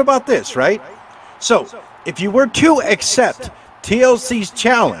 then what about this, right? So, if you were to accept TLC's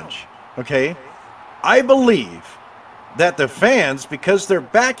challenge, okay, I believe that the fans, because they're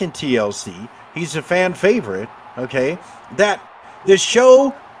back in TLC, he's a fan favorite, okay, that the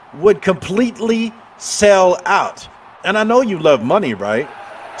show would completely sell out. And I know you love money, right?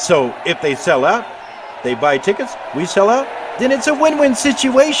 So if they sell out, they buy tickets, we sell out, then it's a win-win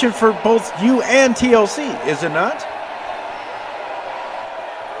situation for both you and TLC, is it not?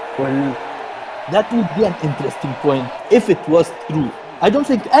 Well, that would be an interesting point if it was true. I don't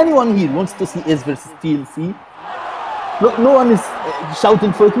think anyone here wants to see Ace versus TLC. No one is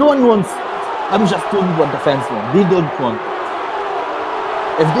shouting for it. No one wants. I'm just doing what the fans want. They don't want it.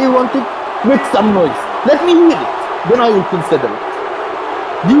 If they want it, make some noise. Let me hear it. Then I will consider it.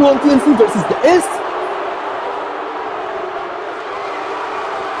 Do you want TLC versus the Ace?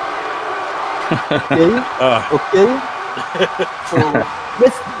 Okay. Okay. So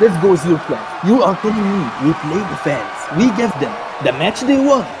let's go with your plan. You are telling me we play the fans. We give them the match they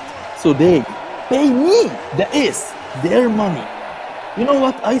want. So they pay me, the Ace, their money. You know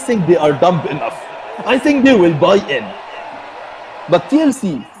what? I think they are dumb enough. I think they will buy in. But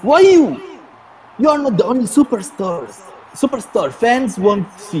TLC, why you? You are not the only superstar fans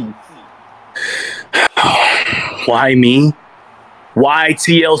want to see. Why me? Why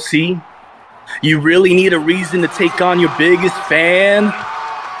TLC? You really need a reason to take on your biggest fan?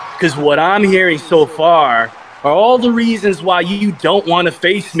 Because what I'm hearing so far are all the reasons why you don't want to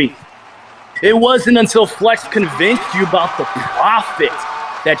face me. It wasn't until Flex convinced you about the profit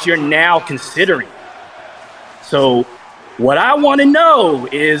that you're now considering. So what I want to know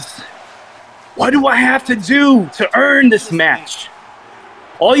is, what do I have to do to earn this match?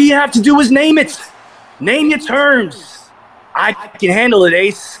 All you have to do is name it. Name your terms. I can handle it,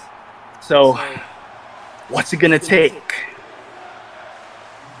 Ace. So, what's it gonna take?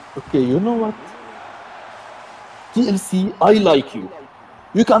 Okay, you know what? TLC, I like you.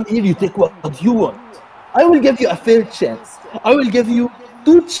 You come here, you take what you want. I will give you a fair chance. I will give you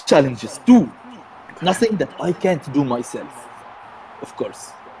 2 challenges, 2. Nothing that I can't do myself. Of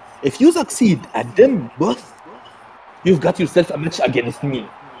course. If you succeed at them both, you've got yourself a match against me.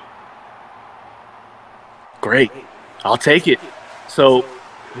 Great. I'll take it. So,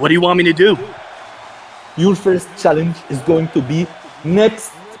 what do you want me to do? Your first challenge is going to be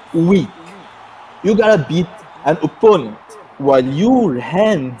next week. You gotta beat an opponent while your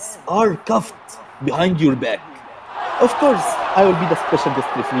hands are cuffed behind your back. Of course, I will be the special guest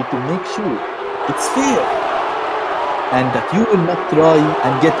referee to make sure it's fair and that you will not try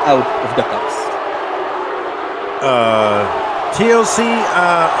and get out of the cuffs. TLC,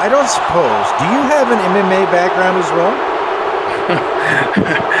 I don't suppose. Do you have an MMA background as well?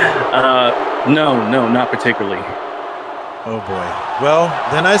 No, not particularly. Oh boy. Well,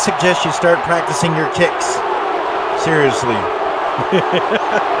 then I suggest you start practicing your kicks. Seriously.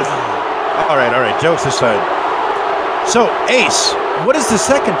 All right, jokes aside. So, Ace, what is the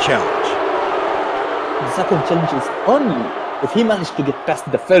second challenge? The second challenge is only if he managed to get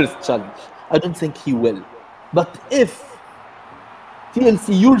past the first challenge. I don't think he will. But if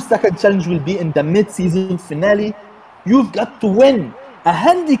TLC, your second challenge will be in the mid-season finale, you've got to win a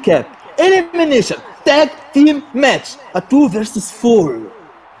handicap elimination tag team match, a 2 versus 4.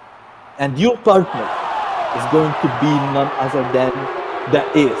 And your partner is going to be none other than the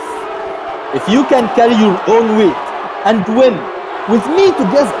Ace. If you can carry your own weight and win with me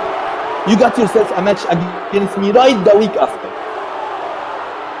together, you got yourself a match against me right the week after.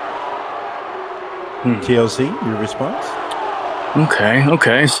 TLC, your response?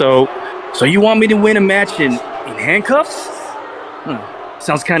 Okay. So you want me to win a match in handcuffs?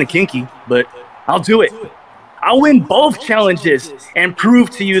 Sounds kind of kinky, but I'll do it. I'll win both challenges and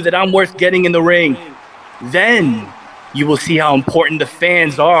prove to you that I'm worth getting in the ring. Then you will see how important the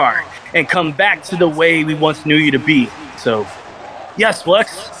fans are and come back to the way we once knew you to be. So, yes,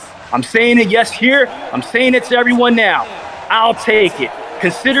 Flex. I'm saying it yes here. I'm saying it to everyone now. I'll take it.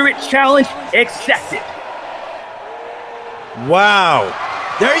 Consider it challenge accepted. Wow.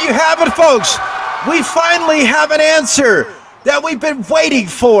 There you have it, folks. We finally have an answer that we've been waiting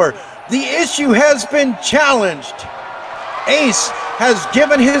for. The issue has been challenged. Ace has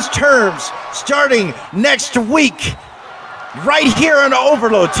given his terms starting next week. Right here on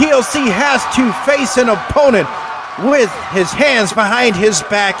Overload, TLC has to face an opponent with his hands behind his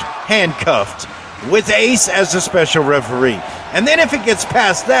back, handcuffed, with Ace as the special referee. And then if it gets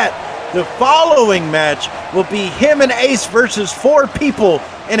past that, the following match will be him and Ace versus 4 people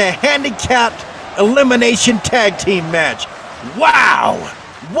in a handicapped elimination tag team match. Wow!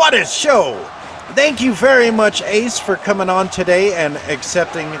 What a show! Thank you very much, Ace, for coming on today and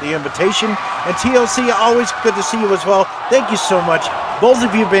accepting the invitation. And TLC, always good to see you as well. Thank you so much. Both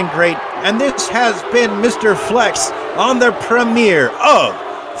of you have been great. And this has been Mr. Flex on the premiere of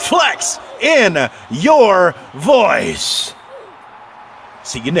Flex in Your Voice.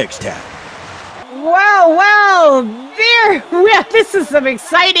 See you next time. Well, this is some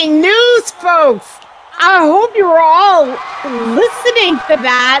exciting news, folks. I hope you were all listening to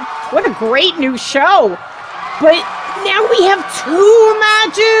that. What a great new show. But now we have 2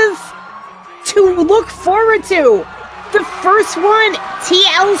 matches to look forward to. The first one,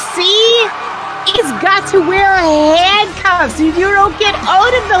 TLC, is got to wear handcuffs. You don't get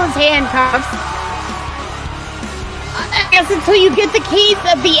out of those handcuffs. I guess until you get the keys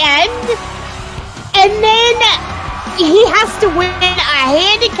at the end. And then he has to win a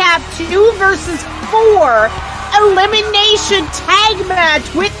handicap 2 versus 4 elimination tag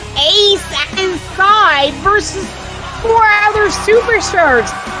match with Ace at his side versus 4 other superstars.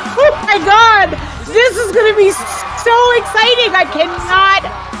 Oh my god, this is going to be so exciting. I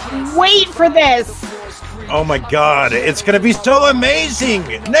cannot wait for this. Oh my god, it's going to be so amazing.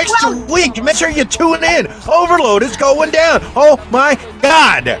 Next week, make sure you tune in. Overload is going down. Oh my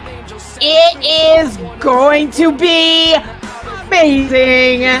god. It is going to be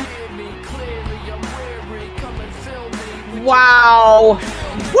amazing. Wow.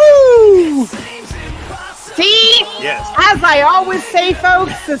 Woo! See? Yes. As I always say,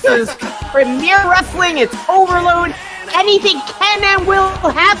 folks, this is Premier Wrestling. It's Overload. Anything can and will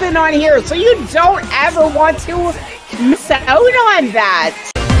happen on here, so you don't ever want to miss out on that.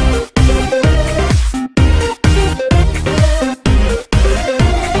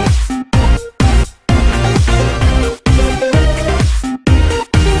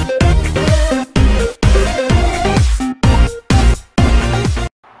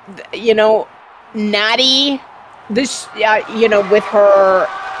 You know, Natty, this, you know, with her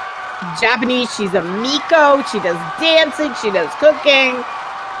Japanese, she's a Miko, she does dancing, she does cooking.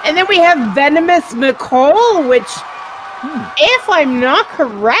 And then we have Venomous Nicole, which, if I'm not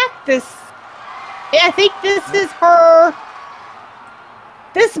correct, I think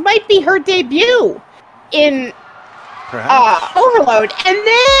this might be her debut in Overload. And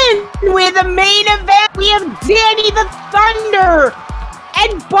then with the main event, we have Danny the Thunder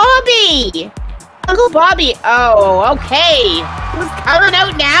and Bobby! Uncle Bobby. Oh, okay. Who's coming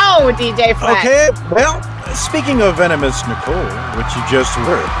out now, DJ Flex? Okay, well, speaking of Venomous Nicole, which you just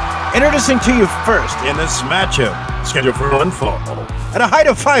heard, introducing to you first in this matchup, scheduled for one fall, at a height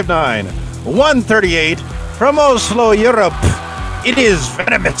of 5'9", 138, from Oslo, Europe, it is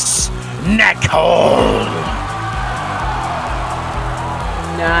Venomous Nicole.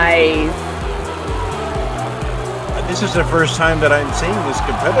 Nice. This is the first time that I'm seeing this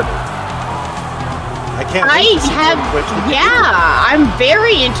competitor. I can't wait to see what she'll do. I'm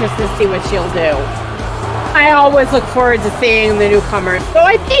very interested to see what she'll do. I always look forward to seeing the newcomers, so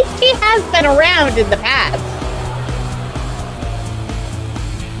I think she has been around in the past.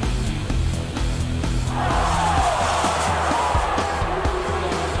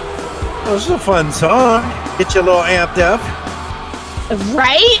 Oh, this is a fun song. Get you a little amped up.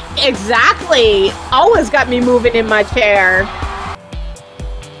 Right? Exactly. Always got me moving in my chair.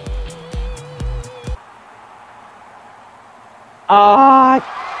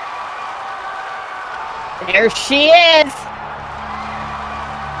 There she is.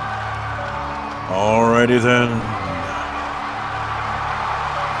 Alrighty then.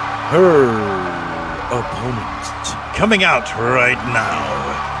 Her opponent coming out right now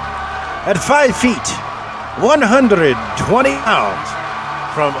at 5 feet, 120 pounds,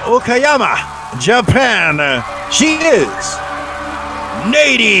 from Okayama, Japan, she is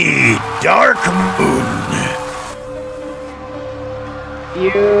Nady Dark Moon.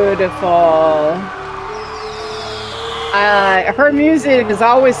 Beautiful. Her music is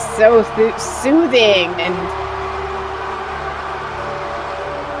always so soothing and.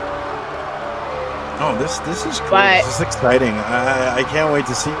 Oh, this is cool. This is exciting. I can't wait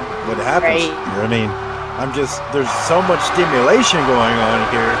to see what happens here. I mean, there's so much stimulation going on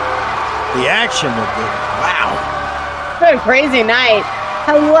here. The action of it. Wow. What a crazy night.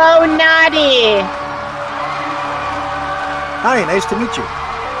 Hello, Nadi. Hi, nice to meet you.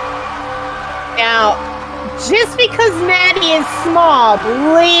 Now, just because Natty is small,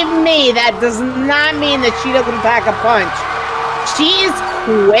 believe me, that does not mean that she doesn't pack a punch. She is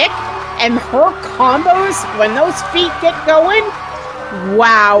quick, and her combos, when those feet get going,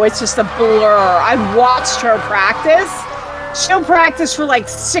 wow, it's just a blur. I've watched her practice. She'll practice for like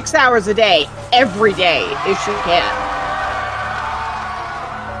 6 hours a day, every day, if she can.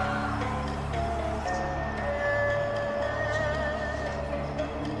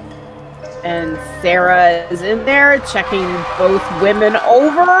 And Sarah is in there checking both women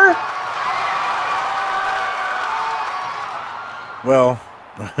over. Well,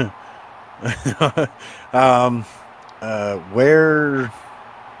 where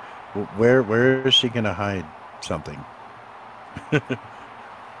is she gonna hide something?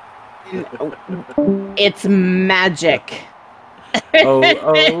 It's magic.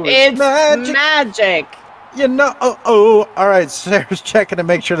 It's magic. You know, all right, Sarah's checking to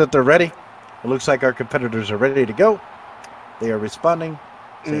make sure that they're ready. It looks like our competitors are ready to go. They are responding,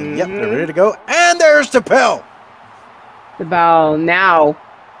 saying, yep, they're ready to go. And there's the bell. The bell now.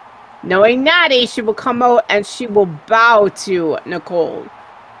 Knowing Natty, she will come out and she will bow to Nicole.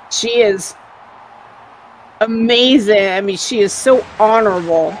 She is amazing. I mean, she is so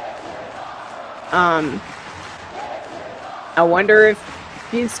honorable. I wonder if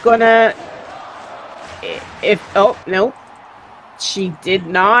he's gonna... Oh, no. She did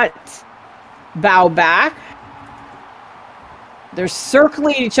not bow back. They're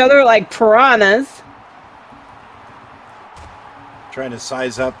circling each other like piranhas. Trying to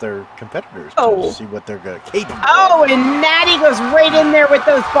size up their competitors Oh. to see what they're going to capable. Oh, and Natty goes right in there with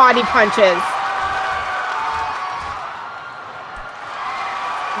those body punches.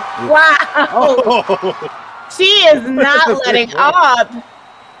 Wow. Oh. She is not letting up.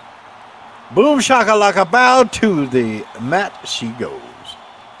 Boom shakalaka bow to the mat she goes.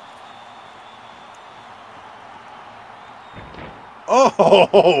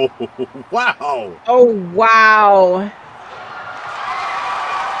 Oh, wow. Oh, wow.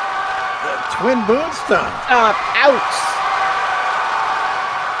 The twin boot stomp. Ouch.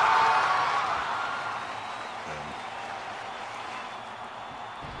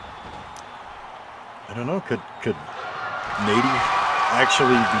 I don't know, could Nady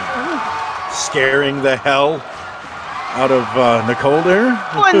actually be scaring the hell out of Nicole there?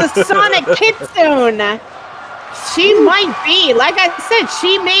 Oh, and the Sonic Kitsune. She might be. Like I said,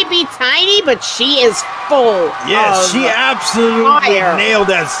 she may be tiny, but she is full. Yes, of she absolutely fire. nailed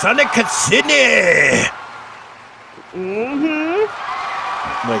that Sonic Kitsune. Mm-hmm.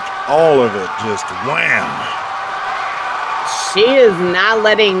 Like all of it, just wham. She is not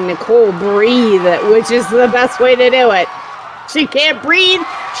letting Nicole breathe, which is the best way to do it. She can't breathe.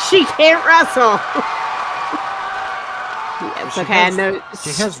 She can't wrestle. Yes, okay, I know.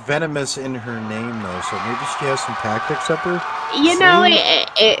 She has venomous in her name, though, so maybe she has some tactics up her You know,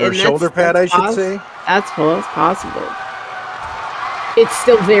 sleeve? Or shoulder pad, I should say. That's possible. It's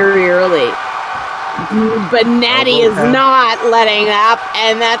still very early. But Natty is not letting up,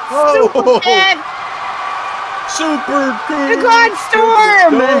 and that's stupid. Super good. The God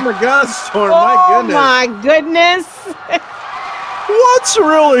Storm! The God Storm, Oh my goodness. my goodness. What's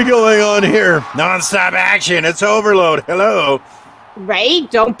really going on here? Non-stop action. It's overload. Hello. Right?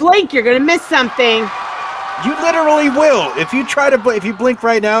 Don't blink. You're going to miss something. You literally will. If you try to if you blink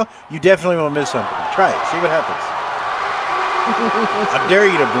right now, you definitely will miss something. Try it. See what happens. I dare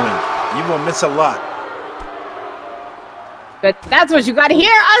you to blink. You will miss a lot. But that's what you got to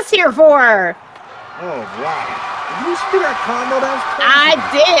hear us here for. Oh, wow. Did you see that combo? That was crazy. I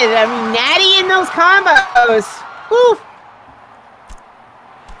did. I mean, Natty in those combos. Woo.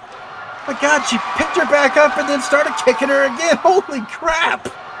 My God, she picked her back up and then started kicking her again. Holy crap.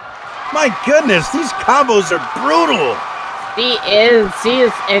 My goodness, these combos are brutal. She is,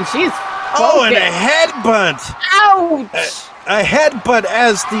 and she's focused. Oh, and a headbutt. Ouch. A headbutt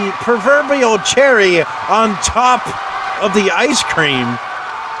as the proverbial cherry on top of the ice cream.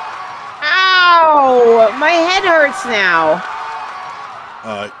 Ow! My head hurts now.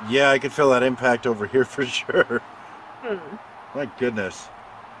 Yeah, I can feel that impact over here for sure. My goodness.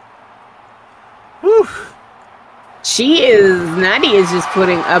 Whew. Natty is just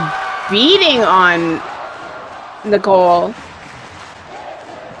putting a beating on Nicole.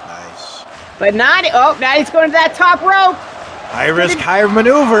 Nice. But Natty's going to that top rope. High risk, high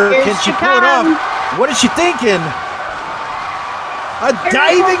maneuver. Here Can she she pull it off? comes. What is she thinking? A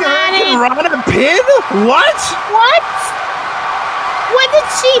diving Rana pin? What? What? What did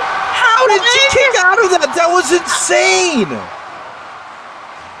she... How did she kick out of that? That was insane.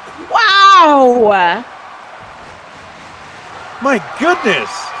 Wow. My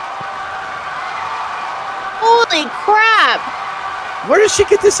goodness. Holy crap. Where does she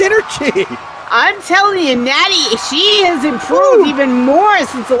get this energy? I'm telling you, Natty, she has improved even more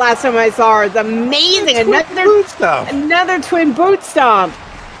since the last time I saw her. It's amazing. Another twin boot stomp.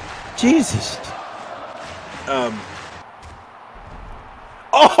 Jesus.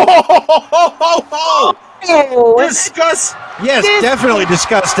 Discuss. Yes, definitely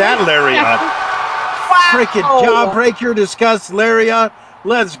discuss that, Lariat. Freaking jawbreaker, discuss Lariat.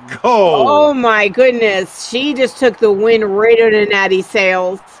 Let's go. Oh my goodness. She just took the win right out of Natty's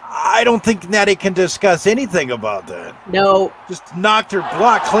sails. I don't think Natty can discuss anything about that. No. Just knocked her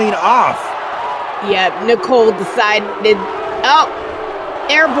block clean off. Yeah, Nicole decided,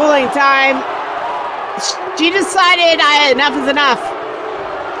 air pulling time. She decided enough is enough.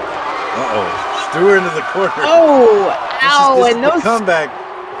 Uh-oh. She threw her into the corner. Oh, ow. This and is those the comeback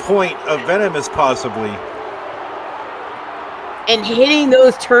point of Venomous, possibly. And hitting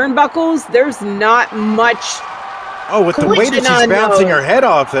those turnbuckles, there's not much Oh, with the way that Collision she's on bouncing those. her head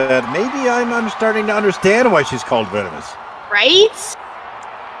off that, maybe I'm starting to understand why she's called venomous. Right?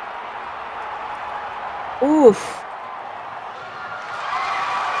 Oof.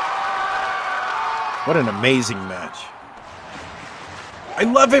 What an amazing match. I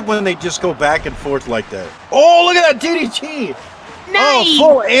love it when they just go back and forth like that. Oh, look at that DDT. Nice. Oh,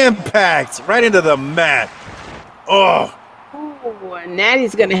 full impact right into the mat. Oh. Oh,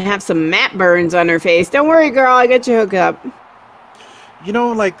 Natty's going to have some mat burns on her face. Don't worry, girl. I got you hooked up. You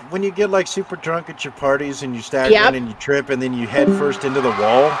know, like when you get like super drunk at your parties and you stagger and you trip and then you head first into the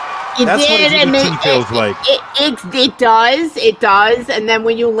wall. That's what a DDT feels like. It does. It does. And then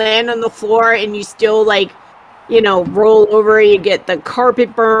when you land on the floor and you still like, you know, roll over, you get the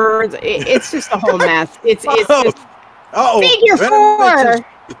carpet burns. It's just a whole mess. It's just figure four.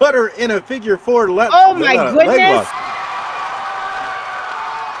 Put her in a figure four. Oh my goodness.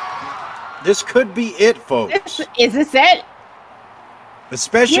 This could be it, folks. Is this it?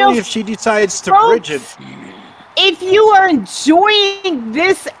 Especially if she decides to bridge it. If you are enjoying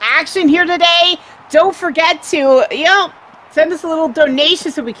this action here today, don't forget to, send us a little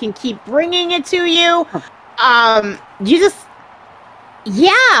donation so we can keep bringing it to you. Let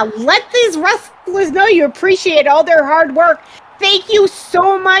these wrestlers know you appreciate all their hard work. Thank you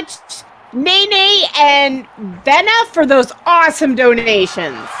so much, Nene and Benna, for those awesome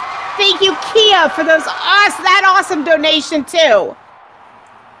donations. Thank you, Kia, for that awesome donation too.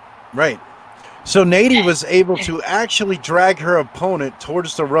 Right. So Nady was able to actually drag her opponent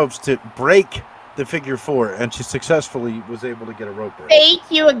towards the ropes to break the figure four, and she successfully was able to get a rope break. Thank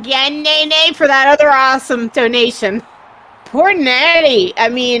you again, Nene, for that other awesome donation. Poor Natty. I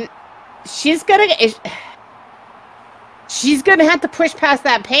mean, she's gonna have to push past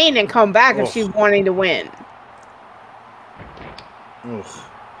that pain and come back if she's wanting to win. Oof.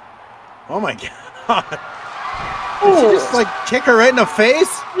 Oh my God. Did she just like kick her right in the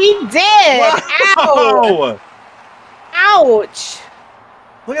face? He did. Wow. Ow. Ouch.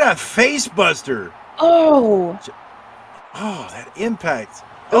 Look at that face buster. Oh. Oh, that impact.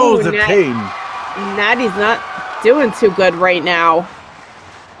 Oh, the pain. Natty's not doing too good right now.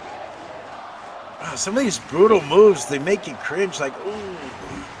 Wow, some of these brutal moves, they make you cringe like, ooh.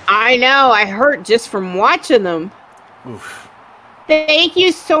 I know. I hurt just from watching them. Oof. Thank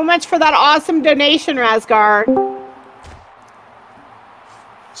you so much for that awesome donation, Razgar.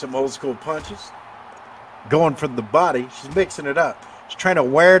 Some old school punches. Going for the body. She's mixing it up. She's trying to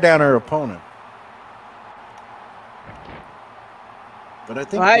wear down her opponent. But I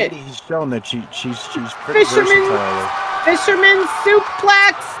think Nady has shown that she's pretty versatile. Fisherman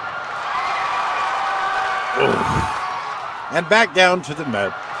suplex. Oh. And back down to the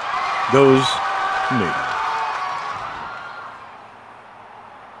mat goes Nady.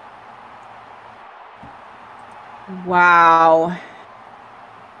 Wow.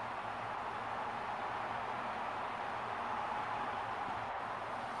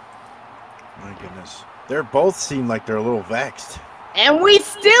 My goodness. They both seem like they're a little vexed. And we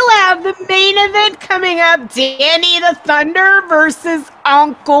still have the main event coming up. Danny the Thunder versus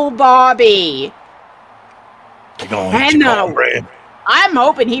Uncle Bobby. I'm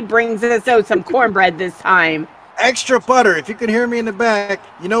hoping he brings us out some cornbread this time. Extra butter. If you can hear me in the back,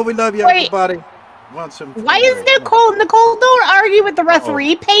 you know we love you, Uncle Bobby. Want some? Why is Nicole? Nicole, don't argue with the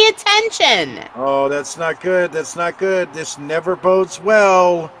referee. Pay attention. Oh, that's not good. That's not good. This never bodes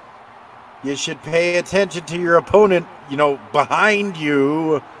well. You should pay attention to your opponent, behind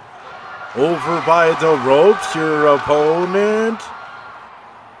you. Over by the ropes, your opponent.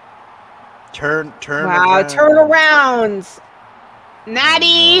 Turn wow, around. Turnarounds.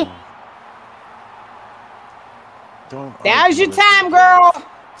 Natty. Now's your time, girl.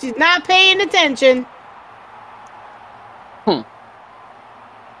 She's not paying attention. Are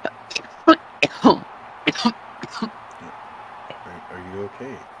you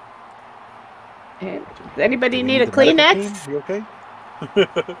okay? Does anybody need a Kleenex? You okay?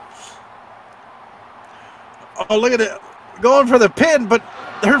 Oh, look at it. Going for the pin, but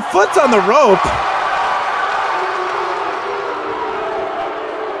her foot's on the rope.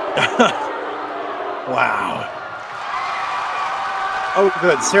 Wow. Oh,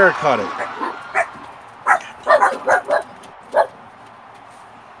 good. Sarah caught it.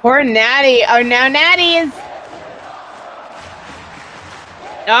 Poor Natty. Oh, now Natty is...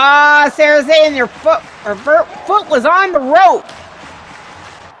 Sarah's saying her foot was on the rope.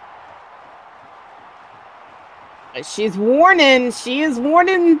 She is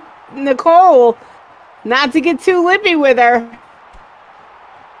warning Nicole not to get too lippy with her.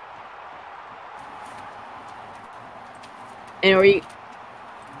 And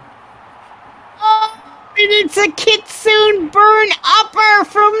it's a Kitsune burn upper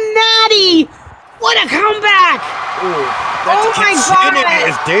from Natty. What a comeback! Ooh, that's my Kitsune God.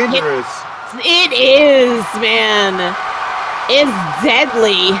 is dangerous. It is, man. It's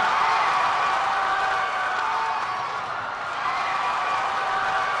deadly.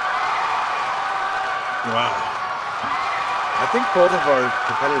 Wow. I think both of our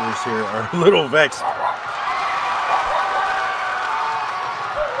competitors here are a little vexed.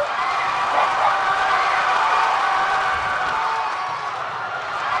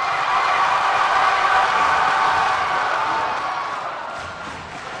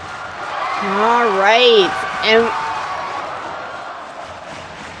 All right. And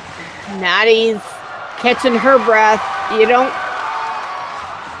Natty's catching her breath. You don't...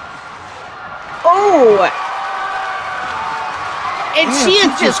 Oh! And Yeah, she is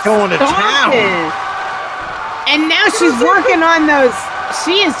she's just going to town. And now she's working on those.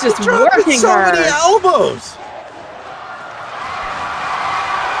 She is just working so her. many elbows.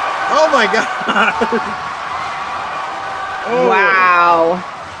 Oh my God. Oh. Wow.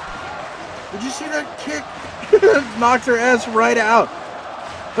 Did you see that kick? Knocked her ass right out.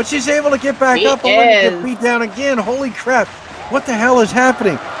 But she's able to get back up and get beat down again. Holy crap. What the hell is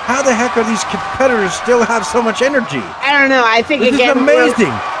happening? How the heck are these competitors still have so much energy? I don't know. I think this again, is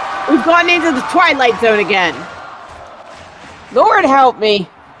amazing. We've gone into the Twilight Zone again. Lord help me.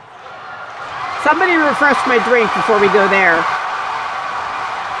 Somebody refresh my drink before we go there.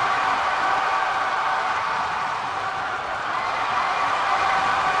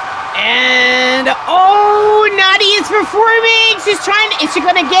 And oh, Natty is performing. She's trying. Is she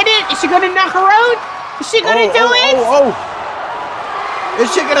gonna get it? Is she gonna knock her out? Is she gonna do it? Is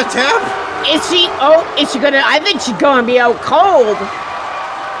she gonna tap? Is she? Oh, is she gonna? I think she's gonna be out cold.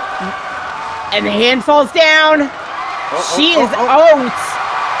 And the hand falls down. She is out.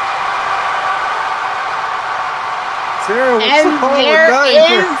 Sarah, what's and the call? there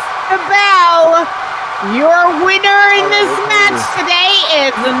is the bell. Your winner in this match today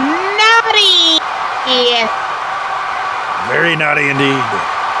is Natty. Very naughty indeed.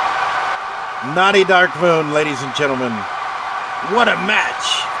 Naughty Dark Moon, ladies and gentlemen. What a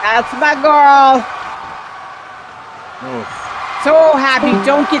match. That's my girl. Oh. So happy.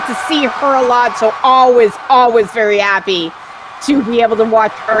 Don't get to see her a lot, so always, always very happy to be able to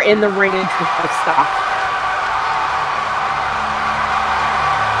watch her in the ring and do her stuff.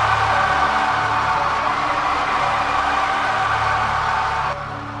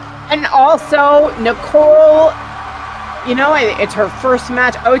 And also, Nicole, you know, it's her first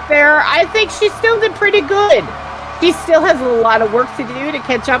match out there. I think she still did pretty good. She still has a lot of work to do to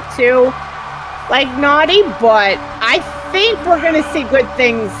catch up to, like, Naughty, but I think we're going to see good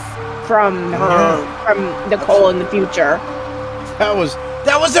things from her, from Nicole in the future. That was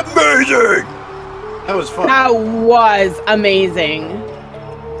amazing! That was fun. That was amazing.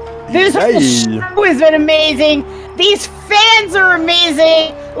 This show has been amazing. These fans are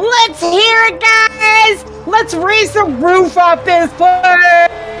amazing. Let's hear it, guys. Let's raise the roof off this place.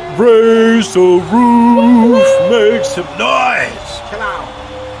 Raise the roof. Make some noise. Come on.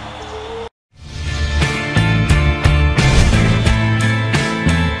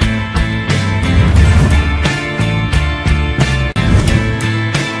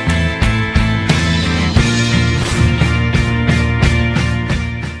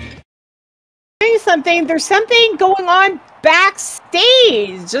 Something, there's something going on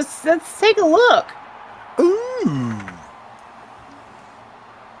backstage. Just let's take a look. Ooh.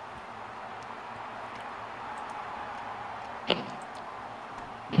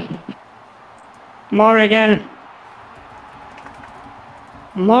 Morrigan.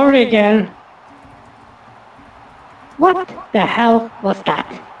 What the hell was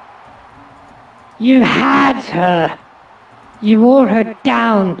that? You had her. You wore her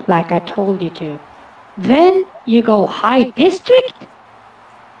down like I told you to. Then you go high district?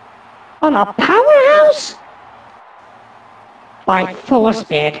 On a powerhouse? By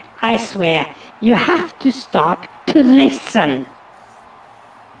Forcebeard, I swear, you have to start to listen.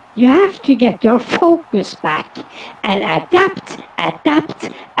 You have to get your focus back and adapt.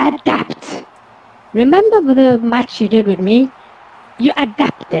 Remember the match you did with me? You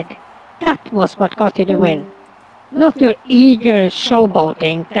adapted. That was what got you the win. Not your eager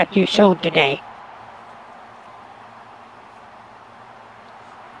showboating that you showed today.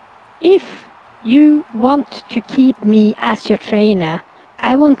 If you want to keep me as your trainer,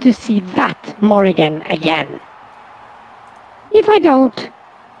 I want to see that Morrigan again. If I don't,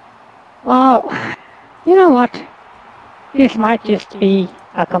 well, you know what? This might just be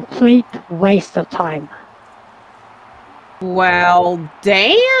a complete waste of time. Well,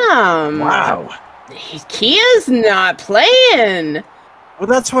 damn. Wow. Kia's not playing. Well,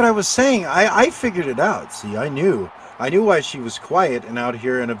 that's what I was saying. I figured it out. See, I knew why she was quiet and out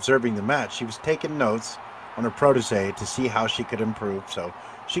here and observing the match. She was taking notes on her protege to see how she could improve. So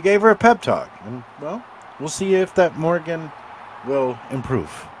she gave her a pep talk. And, well, we'll see if that Morgan will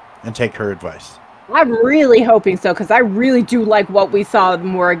improve and take her advice. I'm really hoping so, because I really do like what we saw with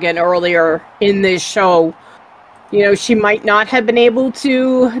Morgan earlier in this show. You know, she might not have been able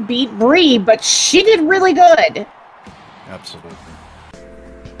to beat Bree, but she did really good. Absolutely.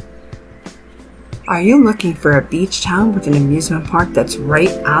 Are you looking for a beach town with an amusement park that's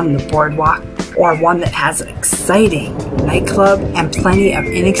right on the boardwalk? Or one that has an exciting nightclub and plenty of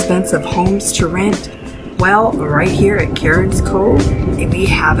inexpensive homes to rent? Well, right here at Karen's Cove, we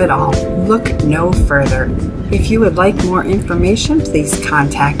have it all. Look no further. If you would like more information, please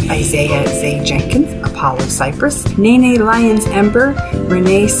contact Isaiah Zay Jenkins, Apollo Cypress, Nene Lyons Ember,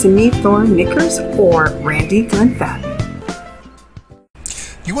 Renee Thorne Knickers, or Randy Glenfat.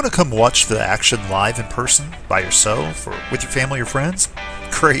 You want to come watch the action live in person by yourself or with your family or friends?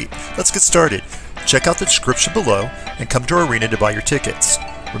 Great, let's get started. Check out the description below and come to our arena to buy your tickets.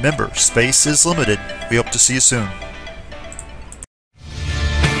 Remember, space is limited. We hope to see you soon.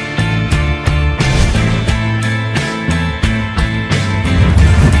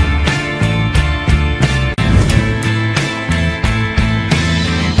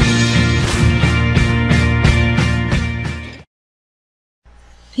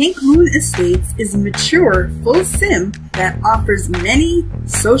 Pink Moon Estates is a mature, full sim that offers many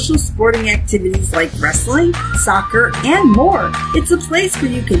social sporting activities like wrestling, soccer, and more. It's a place where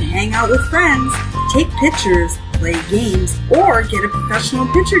you can hang out with friends, take pictures, play games, or get a professional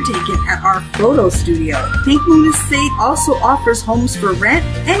picture taken at our photo studio. Pink Moon Estate also offers homes for rent,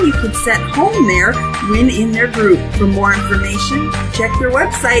 and you can set home there when in their group. For more information, check their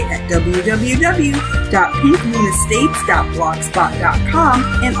website at www.pinkmoonestates.blogspot.com,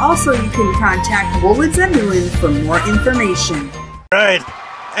 and also you can contact Woolard Zenderland for more information. Right,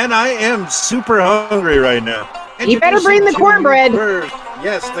 and I am super hungry right now. You better bring the cornbread.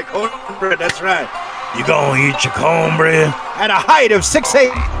 Yes, the cornbread, that's right. You gonna eat your cornbread? At a height of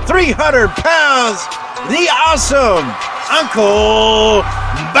 6'8", 300 pounds, the awesome Uncle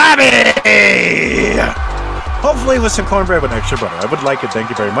Bobby! Hopefully with some cornbread with extra butter. I would like it, thank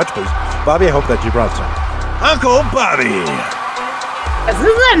you very much, please. Bobby, I hope that you brought some. Uncle Bobby! This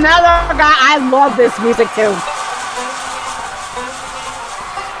is another guy, I love this music too.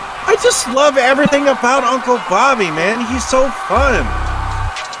 I just love everything about Uncle Bobby, man. He's so fun.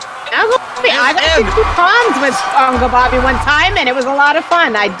 Uncle Bobby, I got to do ponds with Uncle Bobby one time, and it was a lot of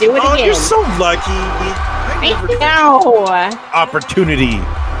fun. I'd do it again. Oh, you're so lucky. I know. Opportunity.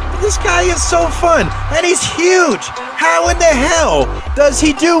 This guy is so fun, and he's huge. How in the hell does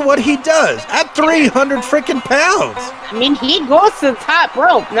he do what he does at 300 freaking pounds? I mean, he goes to the top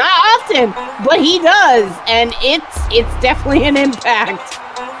rope. Not often, but he does, and it's definitely an impact.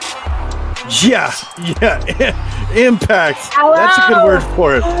 Yeah, impact. Hello? That's a good word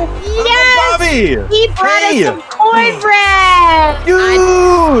for it. Yes, Bobby, he brought us some cornbread.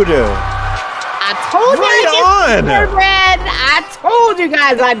 Dude, I told you right I'd get cornbread. I told you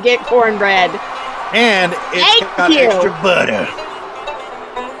guys I'd get cornbread. And it's got extra butter.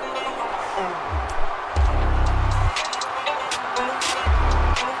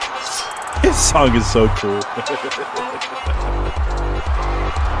 This song is so cool.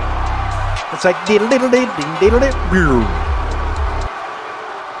 It's like diddle diddle diddle diddle diddle.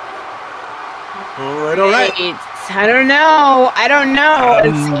 All right. I don't know.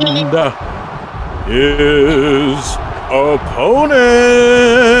 And his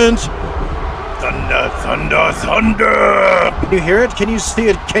opponent. Thunder, thunder, thunder. Can you hear it? Can you see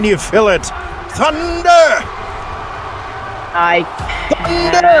it? Can you feel it? Thunder.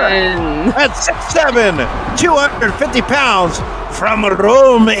 Thunder. At 6'7", 250 pounds. From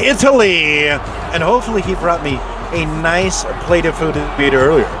Rome, Italy. And hopefully he brought me a nice plate of food to eat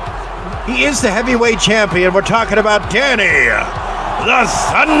earlier. He is the heavyweight champion. We're talking about Danny, the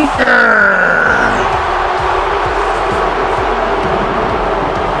Thunder.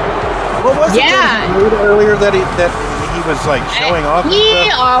 What was it that he made earlier that he was like showing off?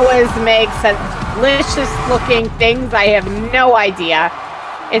 He always makes such delicious looking things. I have no idea.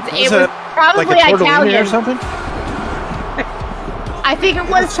 It was probably like a Italian or something. I think it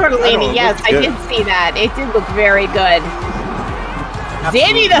was tortellini. Yes, I did see that. It did look very good.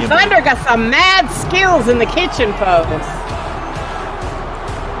 Danny the Thunder got some mad skills in the kitchen, folks.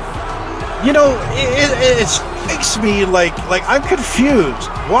 You know, it strikes me like I'm confused.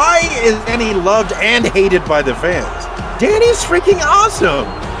 Why is Danny loved and hated by the fans? Danny's freaking awesome.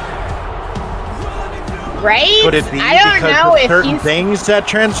 Right? Could it be I don't because know of if certain he's... things that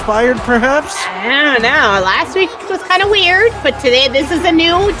transpired, perhaps? I don't know. Last week was kind of weird, but today this is a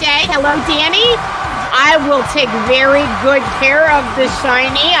new day. Hello, Danny. I will take very good care of the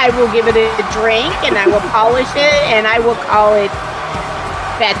shiny. I will give it a drink, and I will polish it, and I will call it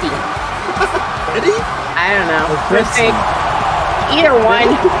Betty. Betty? I don't know. Betsy. Either one.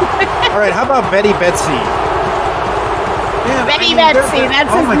 All right, how about Betty Betsy? Man, Betty Betsy,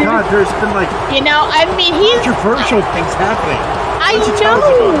 that's oh his my new... God, there's been like he's controversial things happening. I know.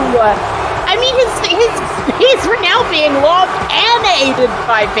 I mean, he's now being loved and hated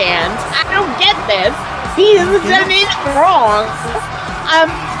by fans. I don't get this. He hasn't done anything wrong.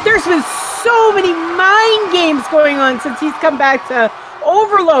 There's been so many mind games going on since he's come back to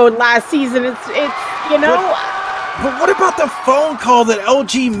Overload last season. It's you know. But what about the phone call that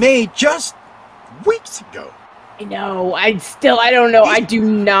LG made just weeks ago? I know. I don't know. I do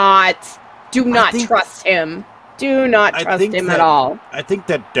not trust him. Do not trust him at all. I think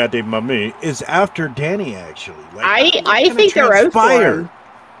that Daddy Mummy is after Danny, actually. Like, I think they're out for him.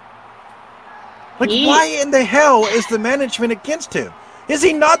 Like, why in the hell is the management against him? Is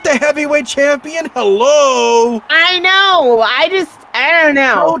he not the heavyweight champion? Hello? I know. I don't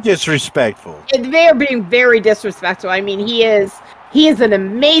know. So disrespectful. They are being very disrespectful. I mean, he is an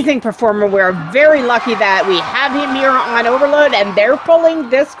amazing performer. We're very lucky that we have him here on Overload, and they're pulling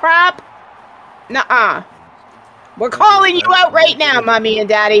this crap. Nuh-uh. We're calling you out right now, Mommy and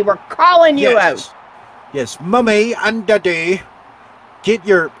Daddy. We're calling you out. Yes, Mommy and Daddy, get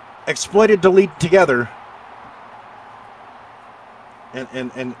your exploited delete together.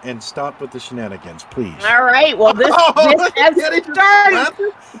 And stop with the shenanigans, please. All right. Well, this has started.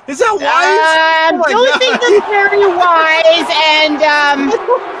 Is that wise? Don't think that's very wise, and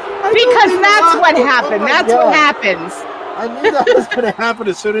because that's what happened. That's what happens. I knew that was going to happen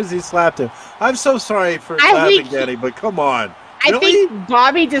as soon as he slapped him. I'm so sorry for slapping Danny, but come on. I think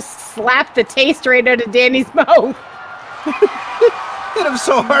Bobby just slapped the taste right out of Danny's mouth. Hit him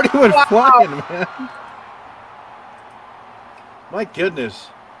so hard he went flying, man. My goodness.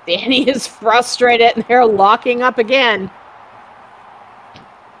 Danny is frustrated, and they're locking up again.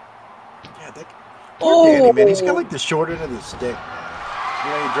 Yeah, poor Danny, man. He's got like the short end of the stick. You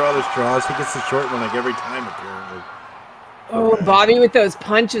know, you draw the straws. He gets the short one like every time, apparently. Oh, Bobby with those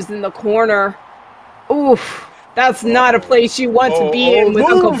punches in the corner. Oof. That's not a place you want to be in with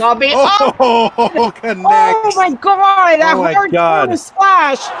Uncle Bobby. Connect. Oh, my God. That hard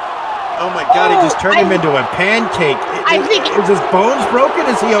splash. Oh, my God. He just turned him into a pancake. Is his bones broken?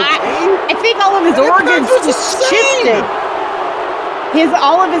 Is he okay? I think all of his organs just shifted.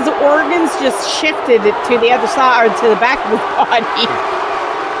 All of his organs just shifted to the other side, or to the back of his body.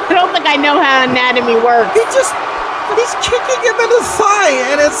 I don't think I know how anatomy works. He's kicking him in the thigh,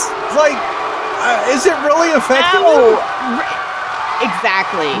 and it's like, is it really affecting him?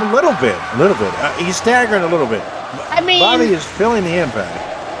 Exactly. A little bit. He's staggering a little bit. I mean, Bobby is feeling the impact.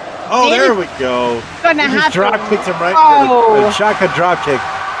 Oh, there we go. Gonna have drop kicked him right. The shotgun drop kick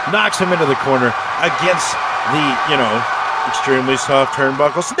knocks him into the corner against the, extremely soft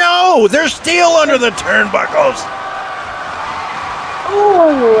turnbuckles. No, there's steel under the turnbuckles.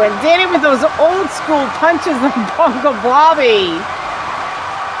 Ooh, and Danny with those old school punches on Uncle Bobby.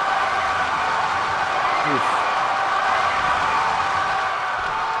 Oof.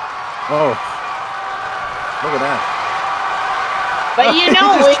 Oh, look at that. But he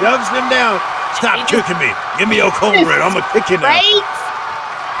just shoves him down. Stop kicking me. Give me your cornbread. I'm going to kick you now. Right?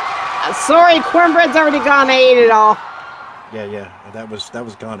 Sorry, cornbread's already gone. I ate it all. Yeah. That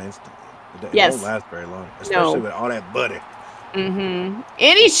was gone instantly. It won't last very long, especially with all that butter. Mm-hmm.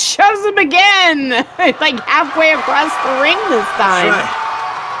 And he shoves him again, like halfway across the ring this time.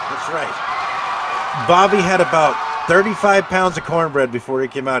 That's right. Bobby had about 35 pounds of cornbread before he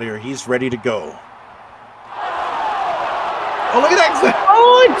came out here. He's ready to go. Oh, look at that!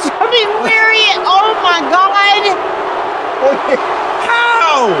 Oh, jumping Lariat! Oh my God!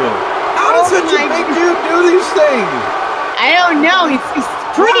 How does such a big dude do these things? I don't know. He's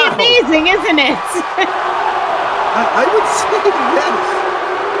pretty amazing, isn't it? I would say yes.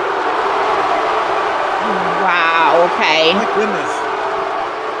 Wow, okay. My goodness.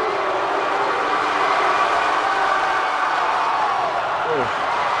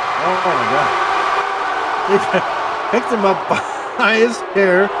 Oh my God. They picked him up by his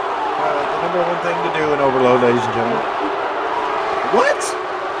hair. The number one thing to do in Overload, ladies and gentlemen. What?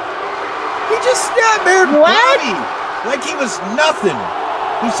 He just snapped Bobby like he was nothing.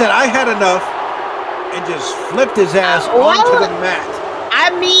 He said, I had enough. And just flipped his ass onto the mat.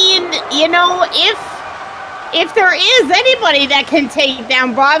 I mean, if there is anybody that can take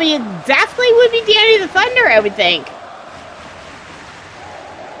down Bobby, it definitely would be Danny the Thunder, I would think.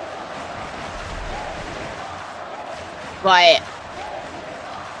 But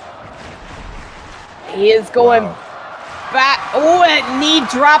he is going back. Oh, a knee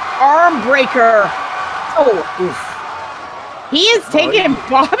drop arm breaker. Oh, oof. He is taking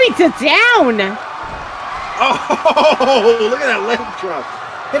Bobby to down. Oh, look at that leg drop.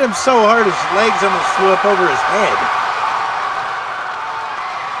 Hit him so hard his legs almost flew up over his head.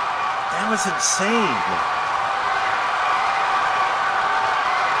 That was insane.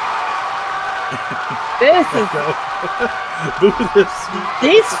 This is...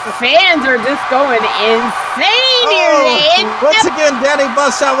 These fans are just going insane here. Once again, Danny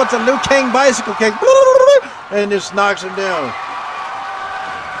busts out with a Liu Kang bicycle kick and just knocks him down.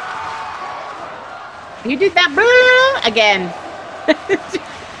 You did that again.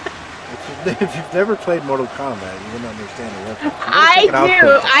 If you've never played Mortal Kombat, you wouldn't understand the reference. I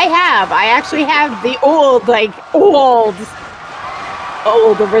do. I have. I actually have the old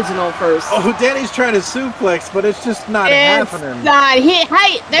original first. Oh, Danny's trying to suplex, but it's just not happening. It's not.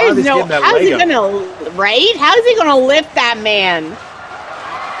 There's no. How's he gonna? Right? How's he gonna lift that man?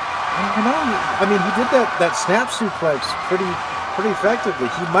 I don't know. I mean, he did that snap suplex pretty effectively.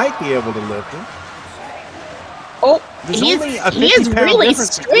 He might be able to lift him. Oh, he is really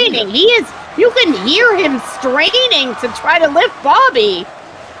straining. You can hear him straining to try to lift Bobby.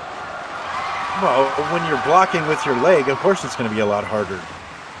 Well, when you're blocking with your leg, of course it's going to be a lot harder.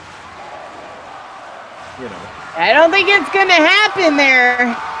 You know. I don't think it's going to happen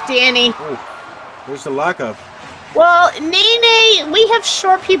there, Danny. Oh, there's the lockup. Well, Nene, we have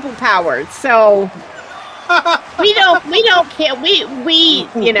short people powers, so we don't care. We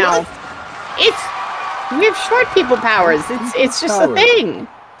you know, we have short people powers. It's just a thing.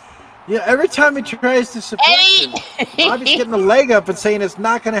 Yeah, every time he tries to support him, Bobby's getting the leg up and saying it's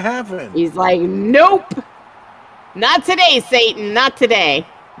not going to happen. He's like, nope. Not today, Satan. Not today.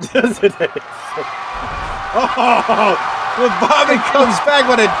 Today. Oh, well, Bobby comes back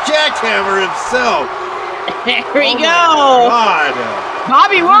with a jackhammer himself. There we go. God.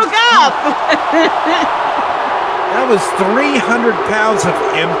 Bobby woke up. That was 300 pounds of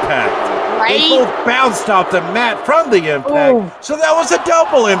impact. Right? They both bounced off the mat from the impact. Ooh. So that was a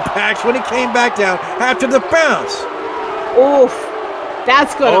double impact when he came back down after the bounce. Oof.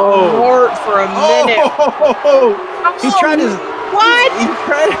 That's going to hurt for a minute. He tried to... What?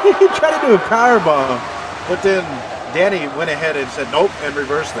 He tried to do a powerbomb, but then Danny went ahead and said nope and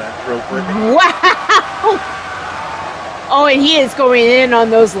reversed that real quick. Wow. Oh, and he is going in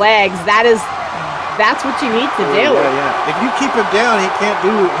on those legs. That's what you need to do. Yeah. If you keep him down, he can't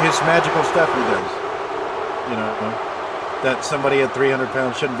do his magical stuff he does. You know, that somebody at 300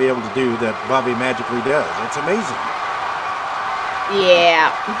 pounds shouldn't be able to do that Bobby magically does. It's amazing.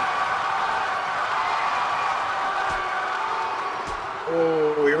 Yeah.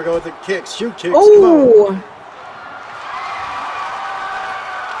 Oh, here we go with the kicks. Shoot kicks. Oh.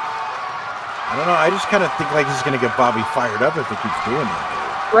 I don't know. I just kind of think like he's going to get Bobby fired up if he keeps doing that.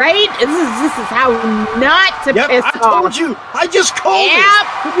 Right? This is how not to piss off. I told you. I just called it.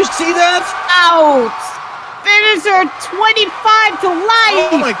 Did you see that? Out. Finisher 25 to life.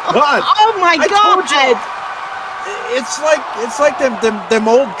 Oh my God. Oh my God. It's like them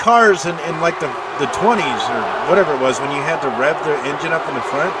old cars in like the 20s or whatever it was when you had to rev the engine up in the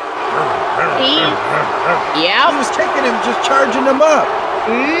front. Yeah. He was kicking him, just charging him up.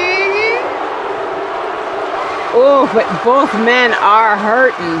 Oh, but both men are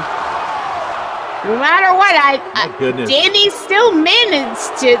hurting. No matter what, Danny still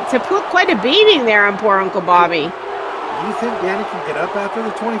managed to put quite a beating there on poor Uncle Bobby. Do you think Danny can get up after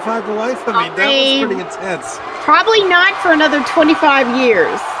the 25 to life? I mean, that was pretty intense. Probably not for another 25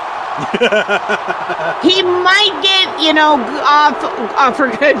 years. He might get, off for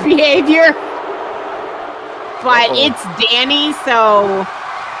good behavior. But it's Danny, so...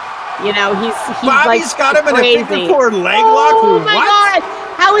 he's Bobby's got him in a figure four leg lock. Oh my God!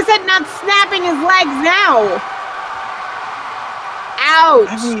 How is that not snapping his legs now? Ouch!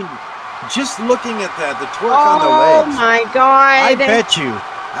 I mean, just looking at that, the torque on the legs. Oh my God!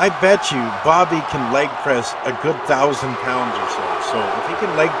 I bet you, Bobby can leg press a good 1,000 pounds or so. So if he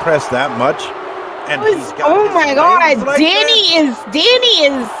can leg press that much, and he's got. Oh my God! Like Is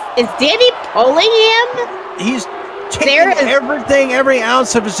Danny pulling him? He's taking every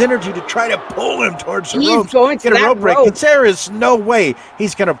ounce of his energy to try to pull him towards the ropes. He's going to get a that rope break. rope. There is no way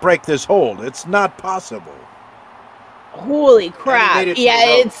he's going to break this hold. It's not possible. Holy crap!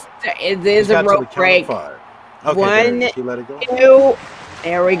 Yeah, it is a rope break. Okay, 1, there, let it go. 2,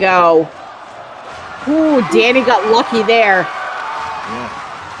 there we go. Ooh, Danny got lucky there.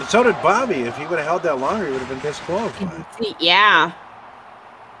 Yeah. And so did Bobby. If he would have held that longer, he would have been disqualified. Yeah.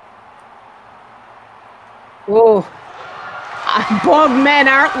 Ooh. Both men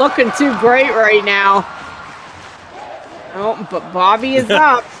aren't looking too great right now. Oh, but Bobby is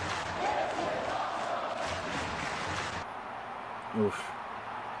up. Oof.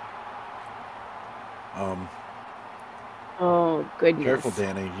 Oh, goodness. Careful,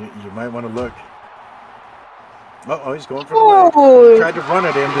 Danny. You might want to look. Uh-oh, he's going for the leg. Tried to run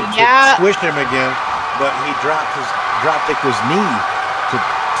at him to squish him again, but he dropped his knee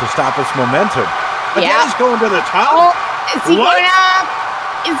to stop his momentum. But he's going to the top. Oh, is he going up?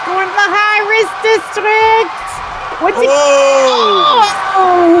 He's going to the high-risk district. What's he? Oh!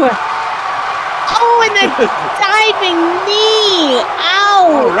 Oh, and the diving knee.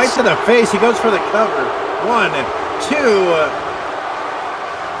 Ouch. Oh, right to the face. He goes for the cover. 1, 2.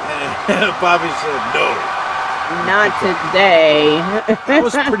 And Bobby said no. Not today. That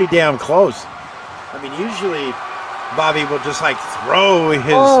was pretty damn close. I mean, usually Bobby will just like throw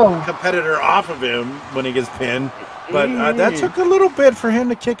his competitor off of him when he gets pinned. But that took a little bit for him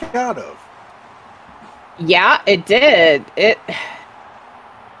to kick out of. Yeah, it did.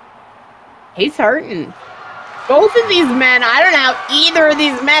 He's hurting. Both of these men, I don't know how either of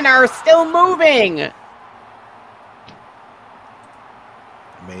these men are still moving.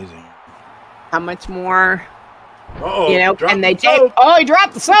 Amazing. How much more? Uh-oh, you know, can they take? Oh, he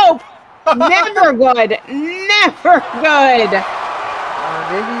dropped the soap. Never good. Never good.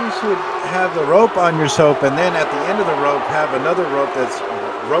 Maybe you should have the rope on your soap, and then at the end of the rope, have another rope that's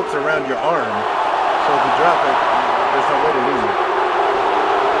roped around your arm. So if you drop it, there's no way to lose it.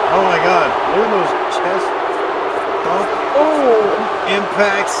 Oh my God! Look at those chest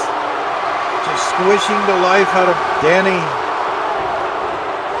impacts, just squishing the life out of Danny.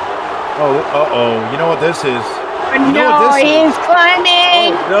 Oh, you know what this is? No, he's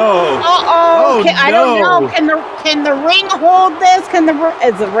climbing. Oh, no. I don't know. Can the ring hold this?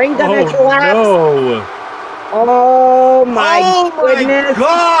 Is the ring gonna collapse? No. Oh my goodness!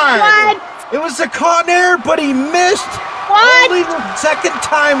 God! What? It was a Con Air, but he missed. What? Only the second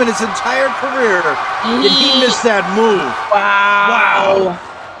time in his entire career did he miss that move. Wow.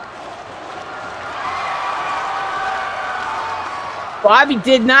 Bobby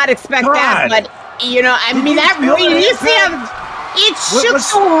did not expect that, but you know, I mean, that really, you see him, it shook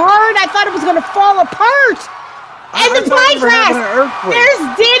so hard, I thought it was going to fall apart. And the Bifrost! There's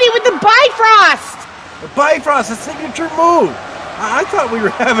Danny with the Bifrost! The Bifrost, a signature move. I thought we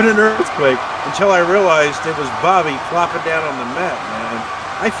were having an earthquake until I realized it was Bobby flopping down on the mat, man.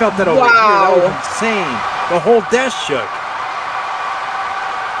 I felt that over here. That was insane. The whole desk shook.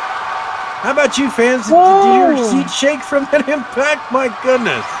 How about you, fans? Did your seat shake from that impact? My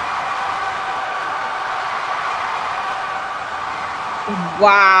goodness.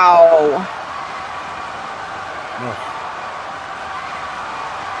 Wow.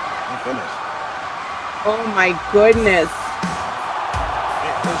 My goodness. Oh my goodness.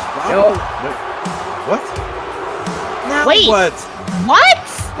 No. What? Now wait. What? What?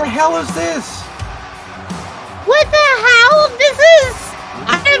 The hell is this? What the hell? This is...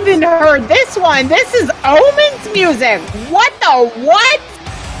 I haven't heard this one. This is Omen's music. What the what?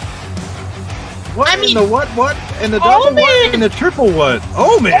 What? I mean, the what? And the double what? And the triple what?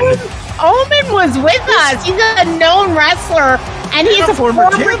 Omen? Omen was with us. He's a known wrestler. And he's a former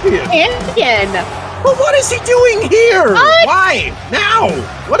champion. But what is he doing here? What? Why? Now?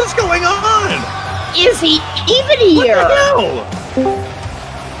 What is going on? Is he even here? What the hell?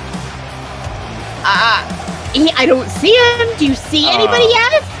 I don't see him. Do you see anybody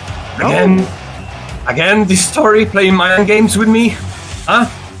yet? Again, this story playing mind games with me? Huh?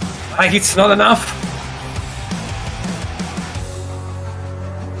 Like it's not enough?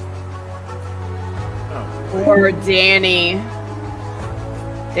 Poor Danny.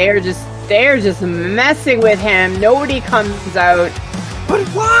 They're just messing with him. Nobody comes out. But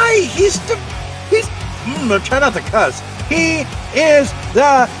why? I'm trying not to cuss. He is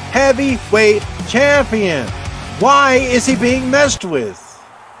the heavyweight champion. Why is he being messed with?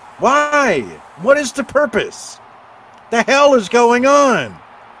 Why? What is the purpose? The hell is going on?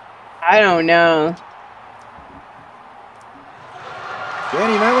 I don't know.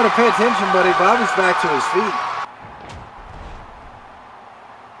 Danny, you might want to pay attention, buddy. Bobby's back to his feet.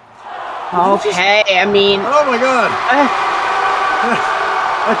 Okay, I mean... Oh, my God.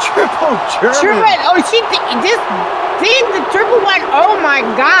 A triple German. Oh, she just did the triple one. Oh, my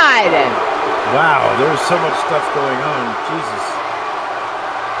God. Wow, there's so much stuff going on. Jesus.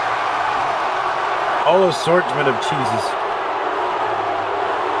 All assortment of cheeses.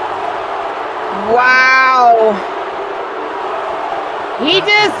 Wow. He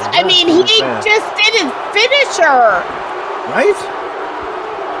just did his finisher. Right?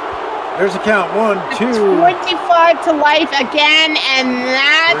 There's a count. 1, 2. 25 to life again, and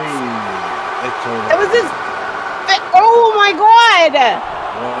that was his. Oh my God!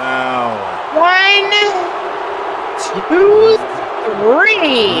 Wow. 1, 2,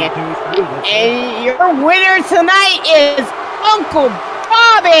 3. And your winner tonight is Uncle